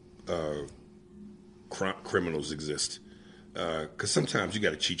criminals exist. Because sometimes you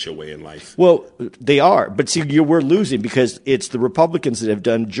got to cheat your way in life. Well, they are. But see, we're losing because it's the Republicans that have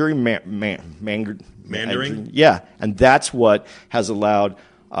done gerrymandering. Yeah, and that's what has allowed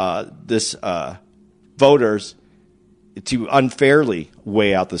this voters to unfairly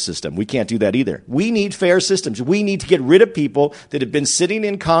weigh out the system. We can't do that either. We need fair systems. We need to get rid of people that have been sitting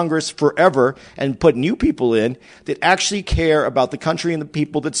in Congress forever and put new people in that actually care about the country and the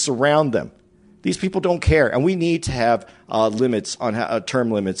people that surround them. These people don't care, and we need to have limits on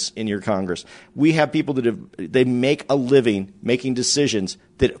term limits in your Congress. We have people that they make a living making decisions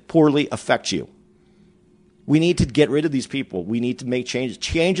that poorly affect you. We need to get rid of these people. We need to make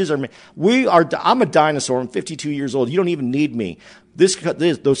changes. I'm a dinosaur. I'm 52 years old. You don't even need me.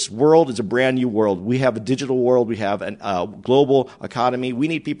 This world is a brand new world. We have a digital world. We have a global economy. We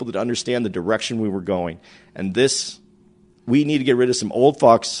need people that understand the direction we were going, and we need to get rid of some old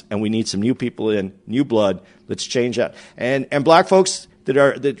fucks, and we need some new people in, new blood. Let's change that. And black folks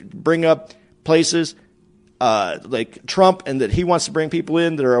that bring up places like Trump, and that he wants to bring people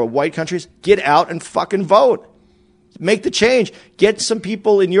in that are white countries, get out and fucking vote. Make the change. Get some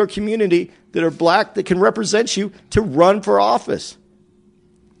people in your community that are black that can represent you to run for office.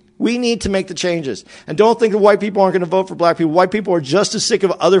 We need to make the changes. And don't think that white people aren't going to vote for black people. White people are just as sick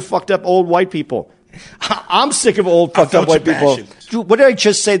of other fucked up old white people. I'm sick of old fucked up felt white your people. passion. Dude, what did I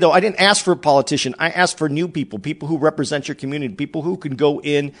just say, though? I didn't ask for a politician. I asked for new people, people who represent your community, people who can go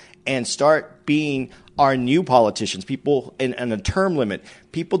in and start being our new politicians, people in a term limit,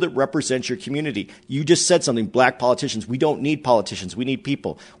 people that represent your community. You just said something, black politicians. We don't need politicians. We need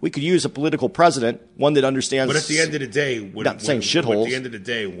people. We could use a political president, one that understands. But at the end of the day, Not saying shitholes. At the end of the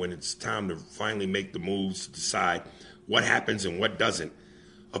day, when it's time to finally make the moves to decide what happens and what doesn't,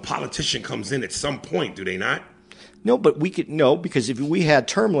 a politician comes in at some point, do they not? No, but we could because if we had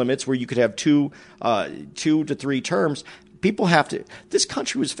term limits where you could have 2 to 3 terms, people have to. This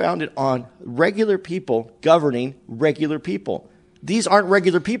country was founded on regular people governing regular people. These aren't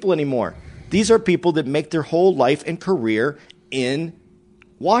regular people anymore. These are people that make their whole life and career in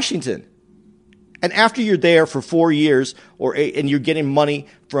Washington. And after you're there for 4 years, and you're getting money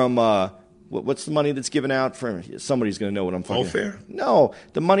from what's the money that's given out from? Somebody's going to know what I'm talking about. Welfare? No,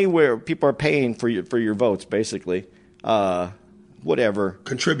 the money where people are paying for your votes, basically. Whatever.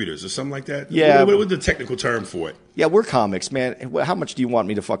 Contributors or something like that? Yeah. What's the technical term for it? Yeah, we're comics, man. How much do you want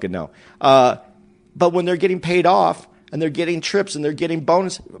me to fucking know? But when they're getting paid off and they're getting trips and they're getting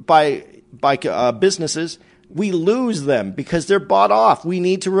bonus by businesses, we lose them because they're bought off. We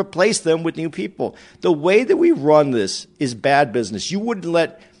need to replace them with new people. The way that we run this is bad business. You wouldn't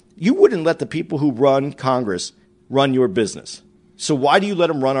let the people who run Congress run your business. So why do you let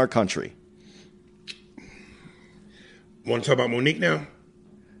them run our country? Want to talk about Monique now?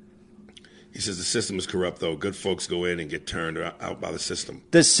 He says the system is corrupt, though. Good folks go in and get turned out by the system.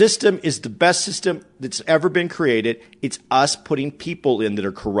 The system is the best system that's ever been created. It's us putting people in that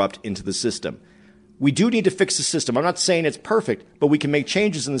are corrupt into the system. We do need to fix the system. I'm not saying it's perfect, but we can make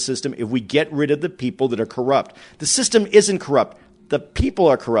changes in the system if we get rid of the people that are corrupt. The system isn't corrupt. The people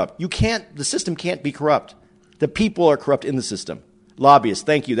are corrupt. The system can't be corrupt. The people are corrupt in the system. Lobbyists,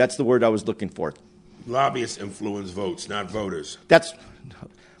 thank you. That's the word I was looking for. Lobbyists influence votes, not voters. That's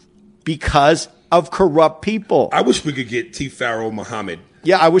because of corrupt people. I wish we could get T. Pharaoh Muhammad.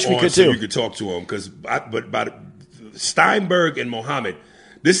 Yeah, I wish we could so too. you could talk to him but Steinberg and Muhammad,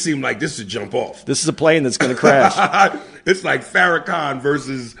 this seemed like this would jump off. This is a plane that's going to crash. It's like Farrakhan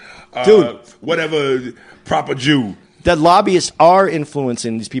versus Dude. whatever proper Jew. The lobbyists are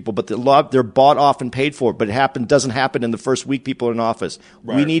influencing these people, but they're bought off and paid for. But doesn't happen in the first week people are in office.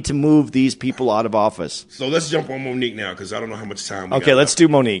 Right. We need to move these people out of office. So let's jump on Monique now because I don't know how much time we got Okay, let's left. do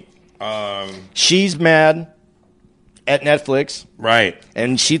Monique. She's mad at Netflix. Right.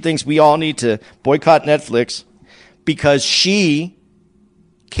 And she thinks we all need to boycott Netflix because she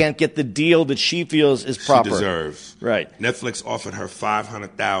can't get the deal that she feels is proper. She deserves. Right. Netflix offered her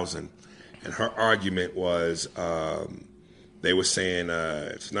 $500,000, and her argument was they were saying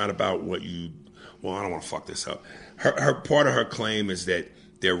it's not about what you. Well, I don't want to fuck this up. Her part of her claim is that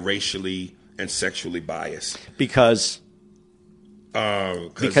they're racially and sexually biased because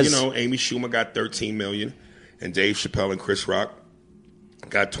Amy Schumer got $13 million, and Dave Chappelle and Chris Rock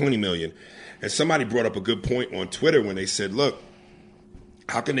got $20 million. And somebody brought up a good point on Twitter when they said, "Look,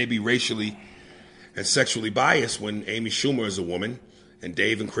 how can they be racially and sexually biased when Amy Schumer is a woman and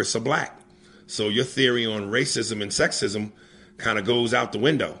Dave and Chris are black? So your theory on racism and sexism kind of goes out the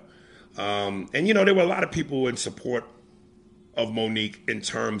window." And, there were a lot of people in support of Monique in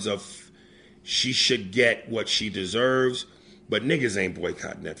terms of she should get what she deserves, but niggas ain't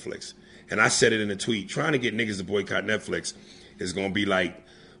boycott Netflix. And I said it in a tweet, trying to get niggas to boycott Netflix is going to be like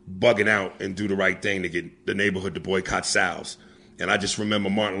bugging out and do the right thing to get the neighborhood to boycott Sal's. And I just remember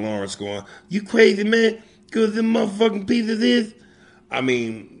Martin Lawrence going, "You crazy, man? Because the motherfucking piece of this." I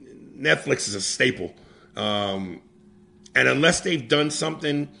mean, Netflix is a staple. And unless they've done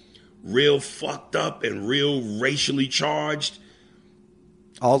something real fucked up and real racially charged,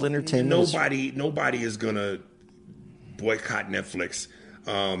 all entertainment. Nobody is going to boycott Netflix.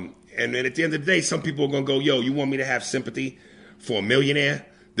 And then at the end of the day, some people are going to go, "Yo, you want me to have sympathy for a millionaire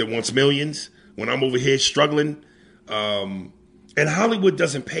that wants millions when I'm over here struggling?" And Hollywood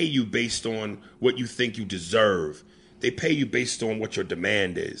doesn't pay you based on what you think you deserve. They pay you based on what your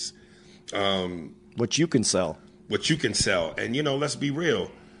demand is. What you can sell. What you can sell. And, let's be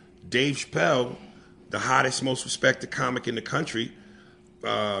real. Dave Chappelle, the hottest, most respected comic in the country,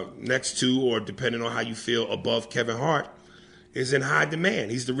 next to or depending on how you feel above Kevin Hart, is in high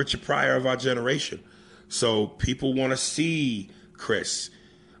demand. He's the Richard Pryor of our generation. So people want to see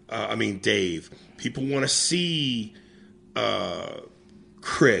Dave. People want to see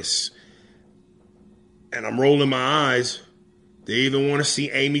Chris. And I'm rolling my eyes. They even want to see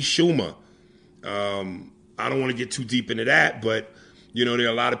Amy Schumer. I don't want to get too deep into that, but, there are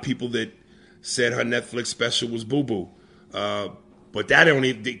a lot of people that said her Netflix special was boo-boo. But that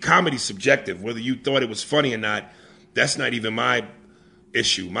the comedy's subjective. Whether you thought it was funny or not, that's not even my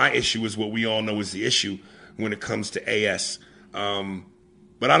issue. My issue is what we all know is the issue when it comes to AS.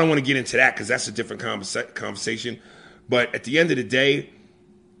 But I don't want to get into that because that's a different conversation. But at the end of the day,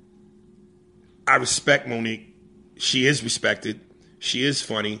 I respect Monique. She is respected. She is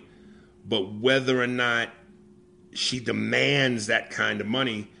funny. But whether or not she demands that kind of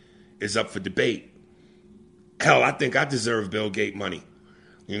money is up for debate. Hell, I think I deserve Bill Gates money.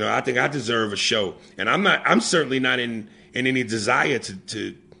 You know, I think I deserve a show. And I'm certainly not in any desire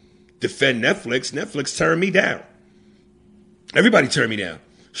to defend Netflix. Netflix turned me down. Everybody turned me down.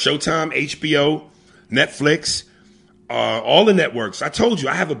 Showtime, HBO, Netflix, all the networks. I told you,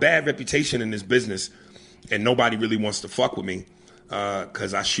 I have a bad reputation in this business, and nobody really wants to fuck with me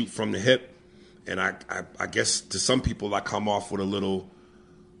because I shoot from the hip. And I guess to some people, I come off with a little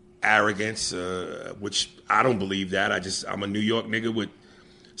arrogance, which I don't believe that. I'm a New York nigga with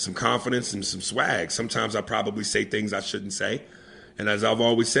some confidence and some swag. Sometimes I probably say things I shouldn't say. And as I've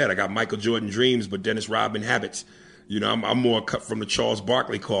always said, I got Michael Jordan dreams, but Dennis Rodman habits. You know, I'm more cut from the Charles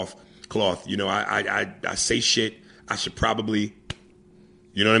Barkley cloth. You know, I say shit I should probably,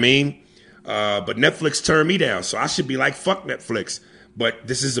 you know what I mean? But Netflix turned me down, so I should be like, fuck Netflix. But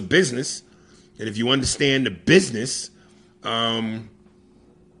this is a business, and if you understand the business, you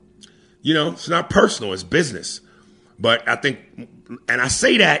know, it's not personal, it's business. But I think, and I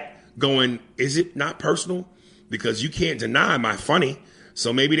say that going, is it not personal? Because you can't deny my funny.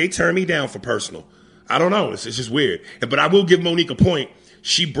 So maybe they turn me down for personal. I don't know. It's just weird. But I will give Monique a point.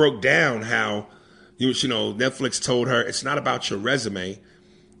 She broke down how, you know, Netflix told her it's not about your resume.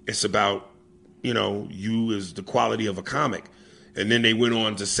 It's about, you know, you as the quality of a comic. And then they went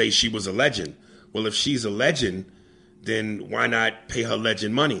on to say she was a legend. Well, if she's a legend, then why not pay her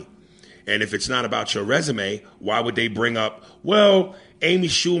legend money? And if it's not about your resume, why would they bring up, well, Amy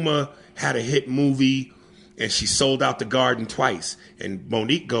Schumer had a hit movie and she sold out the Garden twice. And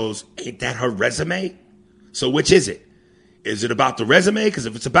Monique goes, ain't that her resume? So which is it? Is it about the resume? Because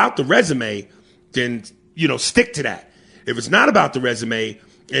if it's about the resume, then, you know, stick to that. If it's not about the resume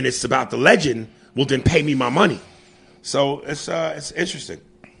and it's about the legend, well, then pay me my money. So it's interesting.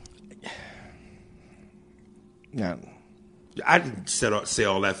 Yeah. I didn't say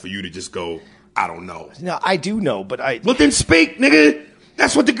all that for you to just go, I don't know. No, I do know, but Well, then speak, nigga.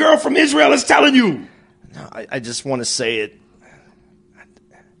 That's what the girl from Israel is telling you. No, I just want to say it.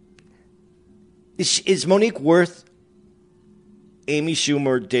 Is Monique worth Amy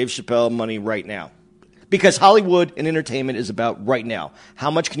Schumer, Dave Chappelle money right now? Because Hollywood and entertainment is about right now.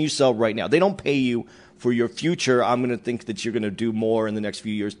 How much can you sell right now? They don't pay you for your future. I'm going to think that you're going to do more in the next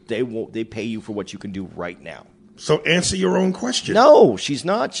few years. They won't. They pay you for what you can do right now. So answer your own question. No, she's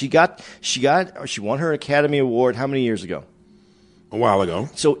not. She won her Academy Award how many years ago? A while ago.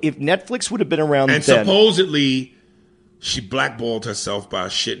 So if Netflix would have been around and then, supposedly she blackballed herself by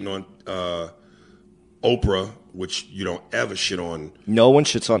shitting on Oprah, which you don't ever shit on. No one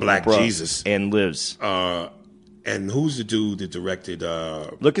shits on Black Oprah Jesus and lives. And who's the dude that directed?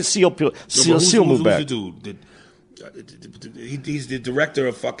 Look at Seal Moonbag. Who's the dude? He's the director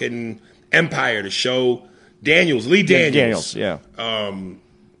of fucking Empire, the show. Lee Daniels. Yeah.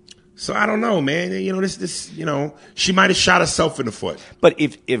 So I don't know, man. You know, this, you know, she might have shot herself in the foot. But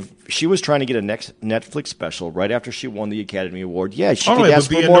if she was trying to get a next Netflix special right after she won the Academy Award, yeah, she could ask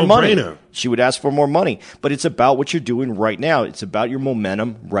for more money. She would ask for more money. But it's about what you're doing right now. It's about your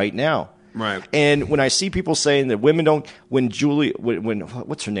momentum right now. Right. And when I see people saying that women don't, when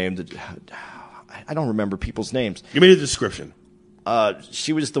what's her name? I don't remember people's names. Give me the description.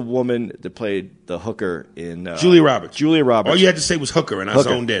 She was the woman that played the hooker in Julia Roberts. Julia Roberts. All you had to say was hooker, and I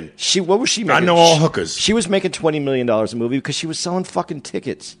zoned in. What was she making? I know all hookers. She was making $20 million a movie because she was selling fucking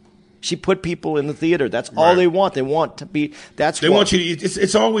tickets. She put people in the theater. That's all they want. They want to be. They want you.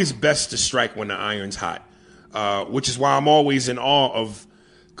 It's always best to strike when the iron's hot, which is why I'm always in awe of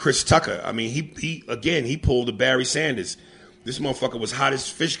Chris Tucker. I mean, he pulled a Barry Sanders. This motherfucker was hot as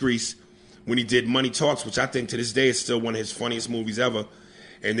fish grease when he did Money Talks, which I think to this day is still one of his funniest movies ever.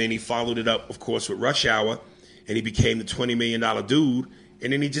 And then he followed it up, of course, with Rush Hour, and he became the $20 million dude,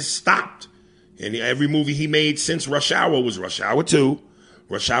 and then he just stopped. And every movie he made since Rush Hour was Rush Hour 2,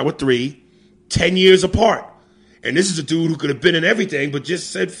 Rush Hour 3, 10 years apart. And this is a dude who could have been in everything, but just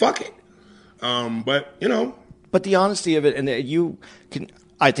said, fuck it. But, you know. But the honesty of it, and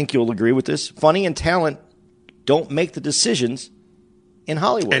I think you'll agree with this, funny and talent don't make the decisions in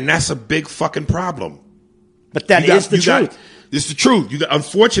Hollywood. And that's a big fucking problem. But that is the truth. It's the truth.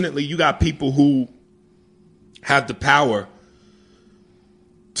 Unfortunately, you got people who have the power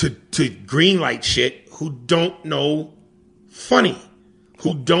to greenlight shit who don't know funny,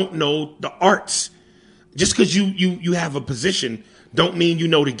 who don't know the arts. Just because you have a position don't mean you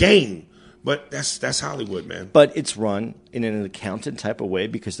know the game. But that's Hollywood, man. But it's run in an accountant type of way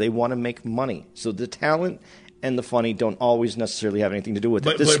because they want to make money. So the talent and the funny don't always necessarily have anything to do with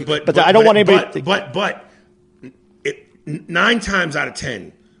it. But I don't want anybody. But 9 times out of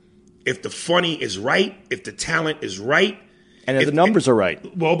 10, if the funny is right, if the talent is right, and if the numbers are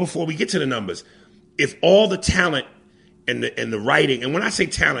right. Well, before we get to the numbers, if all the talent and the writing, and when I say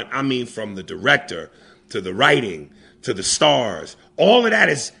talent, I mean from the director to the writing to the stars, all of that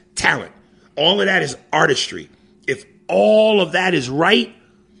is talent. All of that is artistry. If all of that is right,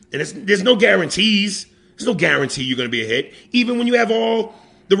 and there's no guarantees. There's no guarantee you're going to be a hit. Even when you have all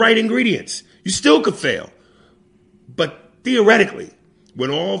the right ingredients, you still could fail. But theoretically, when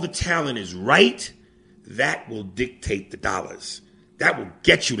all the talent is right, that will dictate the dollars. That will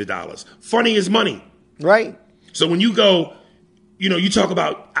get you the dollars. Funny is money. Right. So when you go, you talk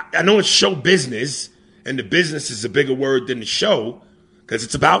about, I know it's show business, and the business is a bigger word than the show, because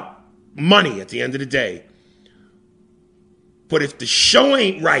it's about money at the end of the day. But if the show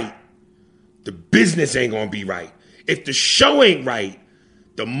ain't right, the business ain't going to be right. If the show ain't right,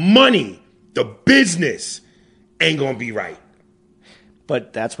 the money, the business ain't going to be right.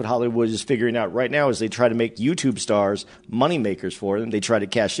 But that's what Hollywood is figuring out right now is they try to make YouTube stars money makers for them. They try to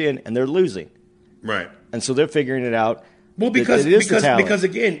cash in, and they're losing. Right. And so they're figuring it out. Well, because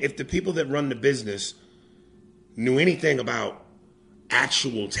again, if the people that run the business knew anything about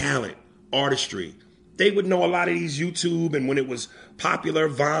actual talent, artistry, they would know a lot of these YouTube, and when it was popular,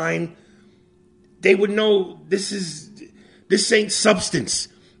 Vine, they would know this ain't substance.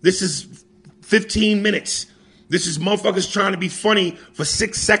 This is 15 minutes. This is motherfuckers trying to be funny for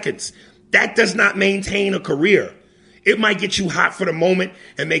 6 seconds. That does not maintain a career. It might get you hot for the moment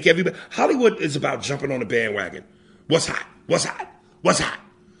and make everybody. Hollywood is about jumping on the bandwagon. What's hot? What's hot? What's hot?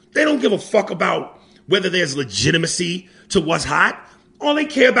 They don't give a fuck about whether there's legitimacy to what's hot. All they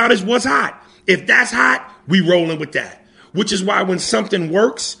care about is what's hot. If that's hot, we rolling with that. Which is why when something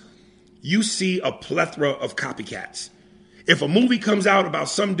works, you see a plethora of copycats. If a movie comes out about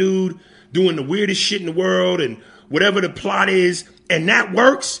some dude doing the weirdest shit in the world and whatever the plot is, and that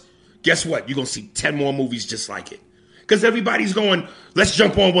works, guess what? You're going to see 10 more movies just like it. Because everybody's going, let's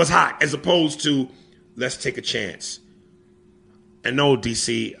jump on what's hot, as opposed to, let's take a chance. And no,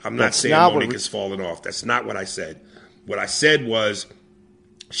 DC, I'm not saying Monique is falling off. That's not what I said. What I said was,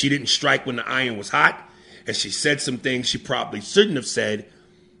 she didn't strike when the iron was hot, and she said some things she probably shouldn't have said,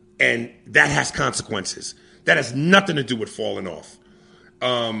 and that has consequences. That has nothing to do with falling off.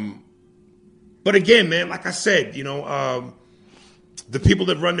 But again, man, like I said, the people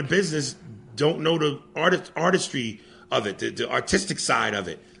that run the business don't know the artistry of it, the artistic side of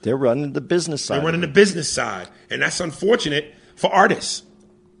it. They're running the business side. They're running the business side, and that's unfortunate for artists.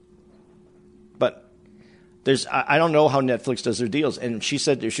 But I don't know how Netflix does their deals, and she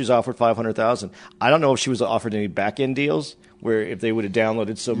said she was offered $500,000. I don't know if she was offered any back end deals where if they would have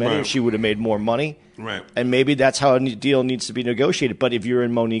downloaded so many, right, she would have made more money. Right. And maybe that's how a deal needs to be negotiated. But if you're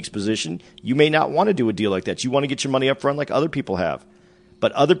in Monique's position, you may not want to do a deal like that. You want to get your money up front like other people have.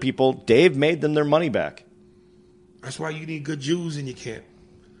 But other people, Dave made them their money back. That's why you need good Jews in your camp.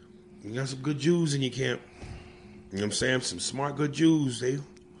 You got some good Jews in your camp. You know what I'm saying? Some smart, good Jews.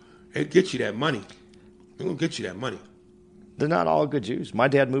 They get you that money. They're going to get you that money. They're not all good Jews. My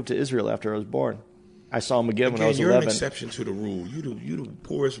dad moved to Israel after I was born. I saw him again when I was 11. You're an exception to the rule. You the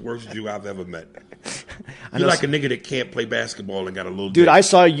poorest, worst Jew I've ever met. You're like a nigga that can't play basketball and got a little Dude, dick. I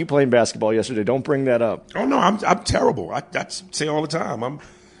saw you playing basketball yesterday. Don't bring that up. Oh, no, I'm terrible. I say all the time.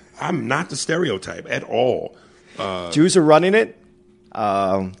 I'm not the stereotype at all. Jews are running it.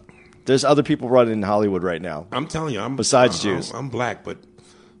 There's other people running in Hollywood right now. I'm telling you. Besides Jews. I'm black, but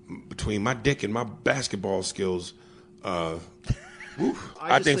between my dick and my basketball skills, I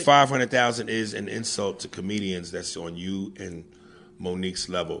think 500,000 is an insult to comedians that's on you and Monique's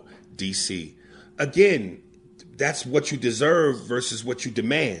level. DC. Again, that's what you deserve versus what you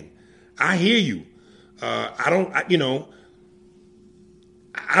demand. I hear you. I don't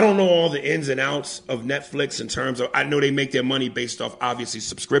know all the ins and outs of Netflix in terms of, I know they make their money based off, obviously,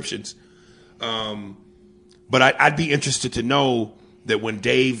 subscriptions. But I'd be interested to know that when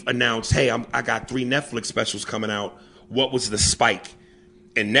Dave announced, hey, I got 3 Netflix specials coming out, what was the spike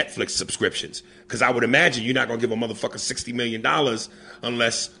in Netflix subscriptions? Because I would imagine you're not going to give a motherfucker $60 million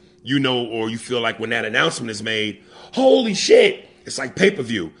unless you know or you feel like when that announcement is made, holy shit, it's like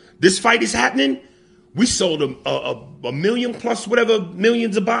pay-per-view. This fight is happening. We sold a million plus whatever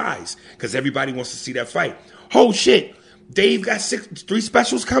millions of buys because everybody wants to see that fight. Oh, shit. Dave got 3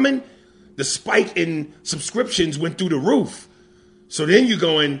 specials coming. the spike in subscriptions went through the roof. So then you're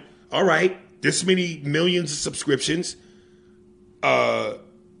going, all right, this many millions of subscriptions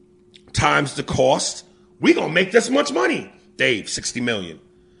times the cost. We're going to make this much money. Dave, 60 million.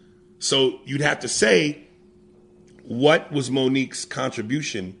 So you'd have to say, what was Monique's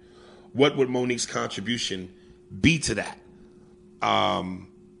contribution? What would Monique's contribution be to that?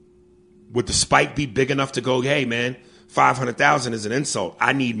 Would the spike be big enough to go, hey, man, 500,000 is an insult.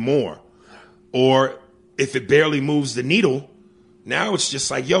 I need more. Or if it barely moves the needle, now it's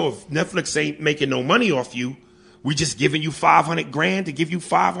just like, yo, if Netflix ain't making no money off you, we just giving you 500 grand to give you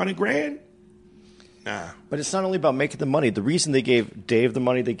 500 grand? Nah. But it's not only about making the money. The reason they gave Dave the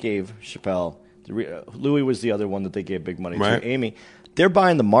money they gave Chappelle, Louis was the other one that they gave big money Right. to, Amy, they're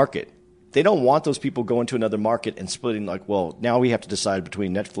buying the market. They don't want those people going to another market and splitting like, well, now we have to decide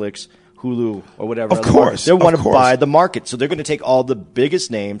between Netflix, Hulu, or whatever. Of course. They want to course. buy the market. So they're going to take all the biggest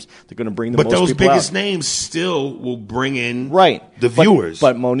names. They're going to bring the But most those people biggest out. names still will bring in the But- viewers.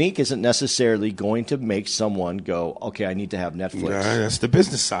 But Monique isn't necessarily going to make someone go, okay, I need to have Netflix. That's the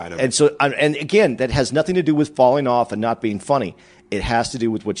business side of it. And so, and again, that has nothing to do with falling off and not being funny. It has to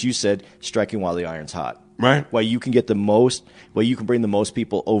do with what you said, striking while the iron's hot. Right. Where you can get the most, where you can bring the most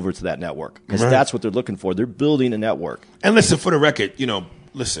people over to that network. Because that's what they're looking for. They're building a network. And listen, for the record,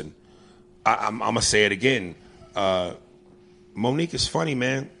 listen, I'm going to say it again. Monique is funny,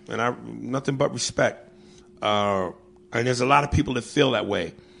 man. And nothing but respect. And there's a lot of people that feel that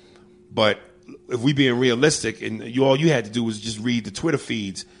way. But if we being realistic, and all you had to do was just read the Twitter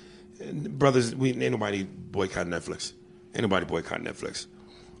feeds. And brothers, ain't nobody boycott Netflix. Ain't nobody boycott Netflix.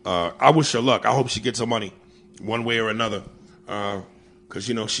 I wish her luck. I hope she gets her money one way or another. Because,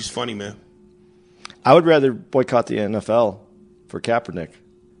 she's funny, man. I would rather boycott the NFL for Kaepernick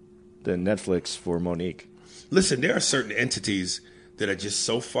than Netflix for Monique. Listen, there are certain entities that are just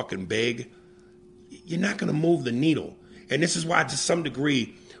so fucking big, you're not going to move the needle. And this is why, to some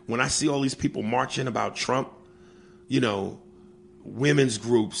degree, when I see all these people marching about Trump, women's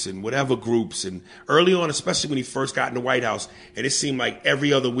groups and whatever groups, and early on, especially when he first got in the White House, and it seemed like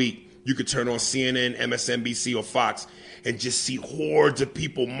every other week you could turn on CNN, MSNBC, or Fox and just see hordes of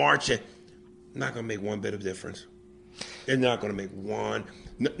people marching. Not going to make one bit of difference. They're not going to make one.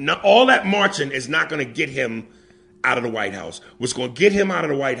 All that marching is not going to get him out of the White House. What's going to get him out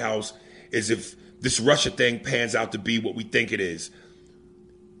of the White House is if this Russia thing pans out to be what we think it is.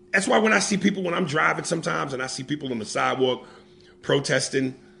 That's why when I see people, when I'm driving sometimes, and I see people on the sidewalk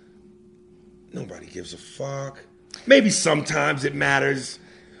protesting, nobody gives a fuck. Maybe sometimes it matters,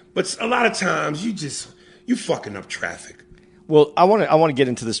 but a lot of times you fucking up traffic. Well, I want to get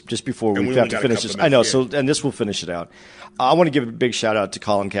into this just before And we we have only to got a finish couple this. of I know, minutes, and this will finish it out. I want to give a big shout out to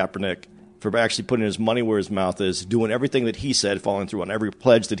Colin Kaepernick for actually putting his money where his mouth is, doing everything that he said, following through on every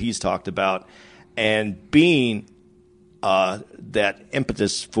pledge that he's talked about, and being that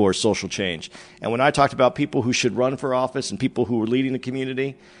impetus for social change. And when I talked about people who should run for office and people who are leading the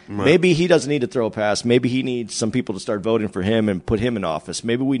community, maybe he doesn't need to throw a pass. Maybe he needs some people to start voting for him and put him in office.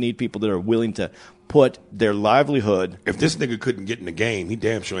 Maybe we need people that are willing to put their livelihood. If this nigga couldn't get in the game, he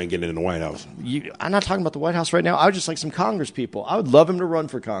damn sure ain't getting in the White House. I'm not talking about the White House right now. I would just like some Congress people. I would love him to run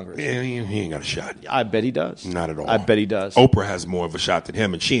for Congress. Yeah, he ain't got a shot. I bet he does. Not at all. I bet he does. Oprah has more of a shot than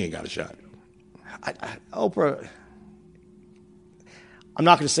him, and she ain't got a shot. Oprah. I'm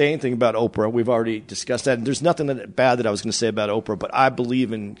not going to say anything about Oprah. We've already discussed that. And there's nothing bad that I was going to say about Oprah, but I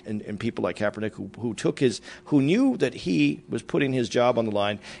believe in people like Kaepernick who knew that he was putting his job on the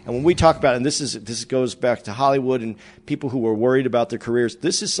line. And when we talk about, and this goes back to Hollywood and people who were worried about their careers,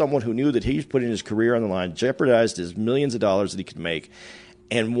 this is someone who knew that he was putting his career on the line, jeopardized his millions of dollars that he could make,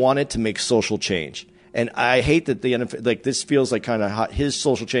 and wanted to make social change. And I hate that the NFL, like this feels like kind of his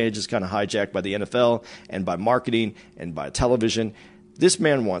social change is kind of hijacked by the NFL and by marketing and by television. This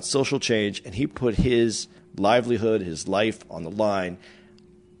man wants social change, and he put his livelihood, his life on the line.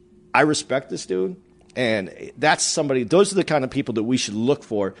 I respect this dude, and that's somebody. Those are the kind of people that we should look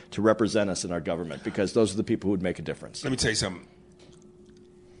for to represent us in our government, because those are the people who would make a difference. Let me tell you something.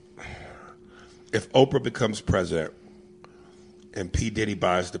 If Oprah becomes president and P. Diddy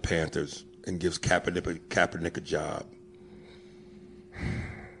buys the Panthers and gives Kaepernick a job,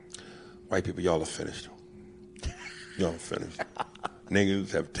 white people, y'all are finished. Y'all are finished.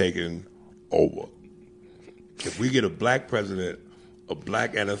 Niggas have taken over. If we get a black president, a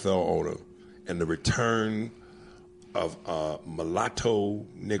black NFL owner, and the return of a mulatto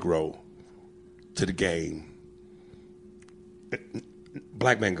Negro to the game,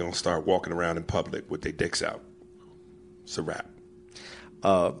 black men gonna start walking around in public with their dicks out. It's a wrap.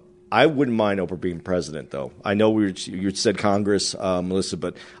 I wouldn't mind Oprah being president, though. I know you said Congress, Melissa,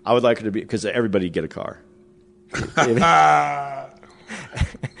 but I would like her to be, because everybody get a car. You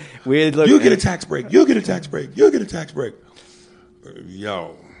get a tax break. You'll get a tax break. You'll get a tax break.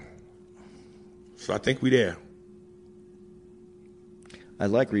 Yo. So I think we there. I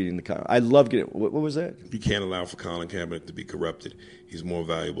like reading the. I love getting. What was that? You can't allow for Colin Kaepernick to be corrupted. He's more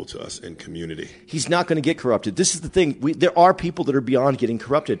valuable to us and community. He's not going to get corrupted. This is the thing. There are people that are beyond getting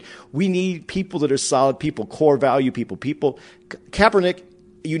corrupted. We need people that are solid people, core value people. Kaepernick,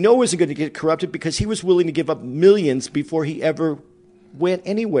 isn't going to get corrupted because he was willing to give up millions before he ever went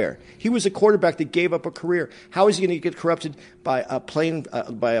anywhere. He was a quarterback that gave up a career. How is he going to get corrupted by a plane,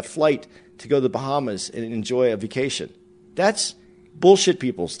 by a flight to go to the Bahamas and enjoy a vacation? That's bullshit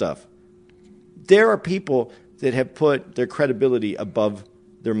people stuff. There are people that have put their credibility above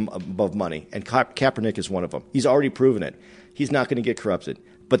money, and Kaepernick is one of them. He's already proven it. He's not going to get corrupted.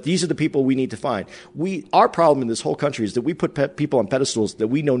 But these are the people we need to find. Our problem in this whole country is that we put people on pedestals that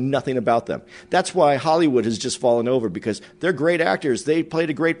we know nothing about them. That's why Hollywood has just fallen over, because they're great actors. They played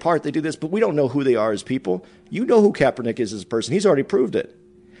a great part. They do this, but we don't know who they are as people. You know who Kaepernick is as a person. He's already proved it.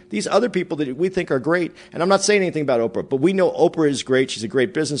 These other people that we think are great, and I'm not saying anything about Oprah, but we know Oprah is great. She's a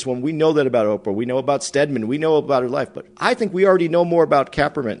great businesswoman. We know that about Oprah. We know about Stedman. We know about her life. But I think we already know more about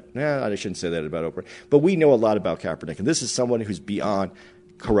Kaepernick. I shouldn't say that about Oprah. But we know a lot about Kaepernick, and this is someone who's beyond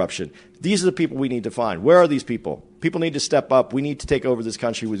corruption. These are the people we need to find. Where are these people? People need to step up. We need to take over this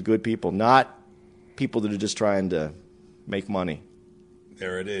country with good people, not people that are just trying to make money.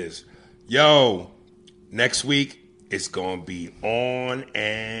 There it is. Yo, next week, it's going to be on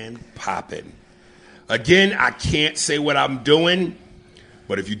and popping. Again, I can't say what I'm doing,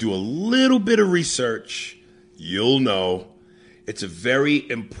 but if you do a little bit of research, you'll know. It's a very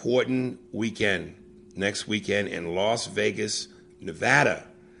important weekend, next weekend in Las Vegas, Nevada,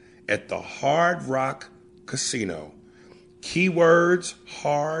 at the Hard Rock Casino. Keywords,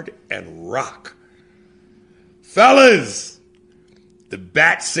 hard and rock. Fellas, the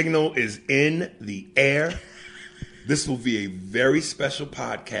bat signal is in the air. This will be a very special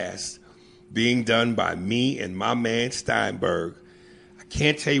podcast being done by me and my man Steinberg. I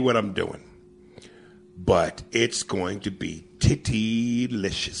can't tell you what I'm doing, but it's going to be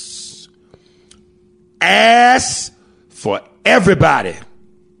titty-licious. Ass for everybody.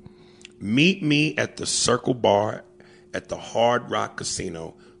 Meet me at the Circle Bar at the Hard Rock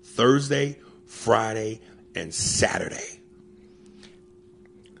Casino Thursday, Friday, and Saturday.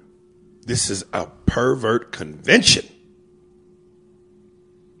 This is a pervert convention.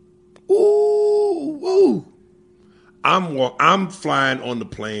 Ooh. I'm flying on the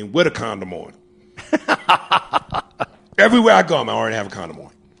plane with a condom on. Everywhere I go, I already have a condom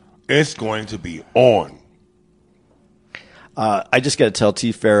on. It's going to be on. I just got to tell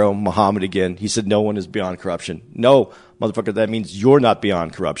T. Pharaoh Muhammad again. He said no one is beyond corruption. No, motherfucker, that means you're not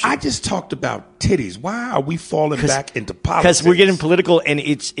beyond corruption. I just talked about titties. Why are we falling back into politics? Because we're getting political, and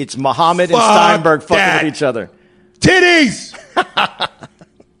it's Muhammad and Steinberg fucking with each other. Titties!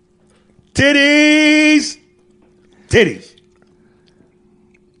 Titties!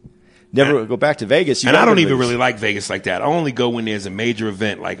 Never go back to Vegas. And I don't even really like Vegas like that. I only go when there's a major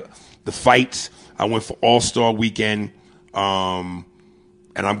event like the fights. I went for All-Star Weekend. And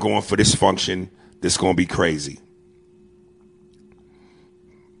I'm going for this function. This is going to be crazy.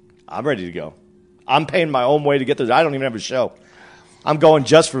 I'm ready to go. I'm paying my own way to get there. I don't even have a show. I'm going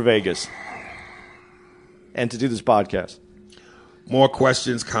just for Vegas and to do this podcast. More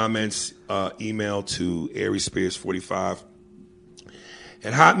questions, comments, email to Aries Spears 45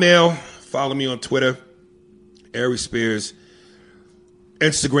 at Hotmail. Follow me on Twitter, Aries Spears.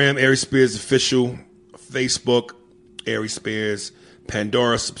 Instagram, Aries Spears Official. Facebook, Aries Spears.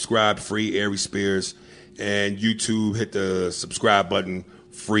 Pandora, subscribe, free Aries Spears. And YouTube, hit the subscribe button,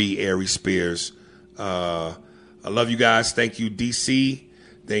 free Aries Spears. I love you guys. Thank you, DC.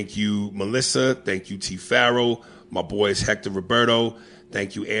 Thank you, Melissa. Thank you, T. Farrell. My boys, Hector Roberto.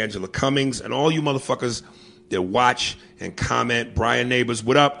 Thank you, Angela Cummings. And all you motherfuckers that watch and comment. Brian Neighbors,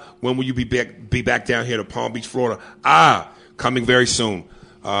 what up? When will you be back down here to Palm Beach, Florida? Coming very soon.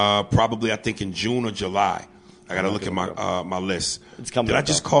 Probably, I think, in June or July. I got to look at my list. It's coming. Did I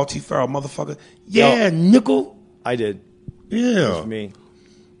just call T. Farrell motherfucker? Yeah, no, nickel. I did. Yeah. It's me.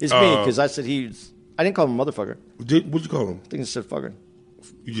 It's me, because I said I didn't call him a motherfucker. What'd you call him? I think I said fucker.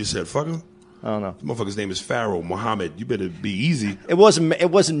 You just said fucker? I don't know. The motherfucker's name is Pharaoh Muhammad. You better be easy. It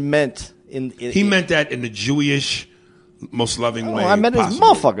wasn't meant in he meant that in the Jewish, most loving way. I meant it as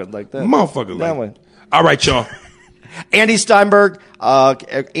motherfucker like that. Motherfucker that like way. All right, y'all. Andy Steinberg,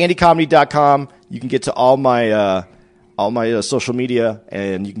 AndyComedy.com. You can get to all my all my social media,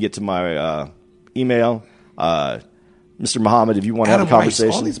 and you can get to my email. Mr. Muhammad, if you want to have a conversation.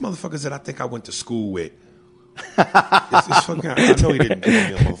 Rice, all these motherfuckers that I think I went to school with. It's fucking, I know he didn't give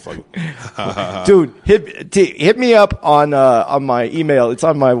me a motherfucker. Dude, hit me up on my email. It's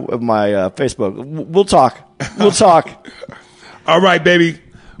on my Facebook. We'll talk. We'll talk. All right, baby.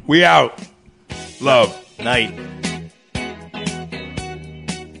 We out. Love. Night.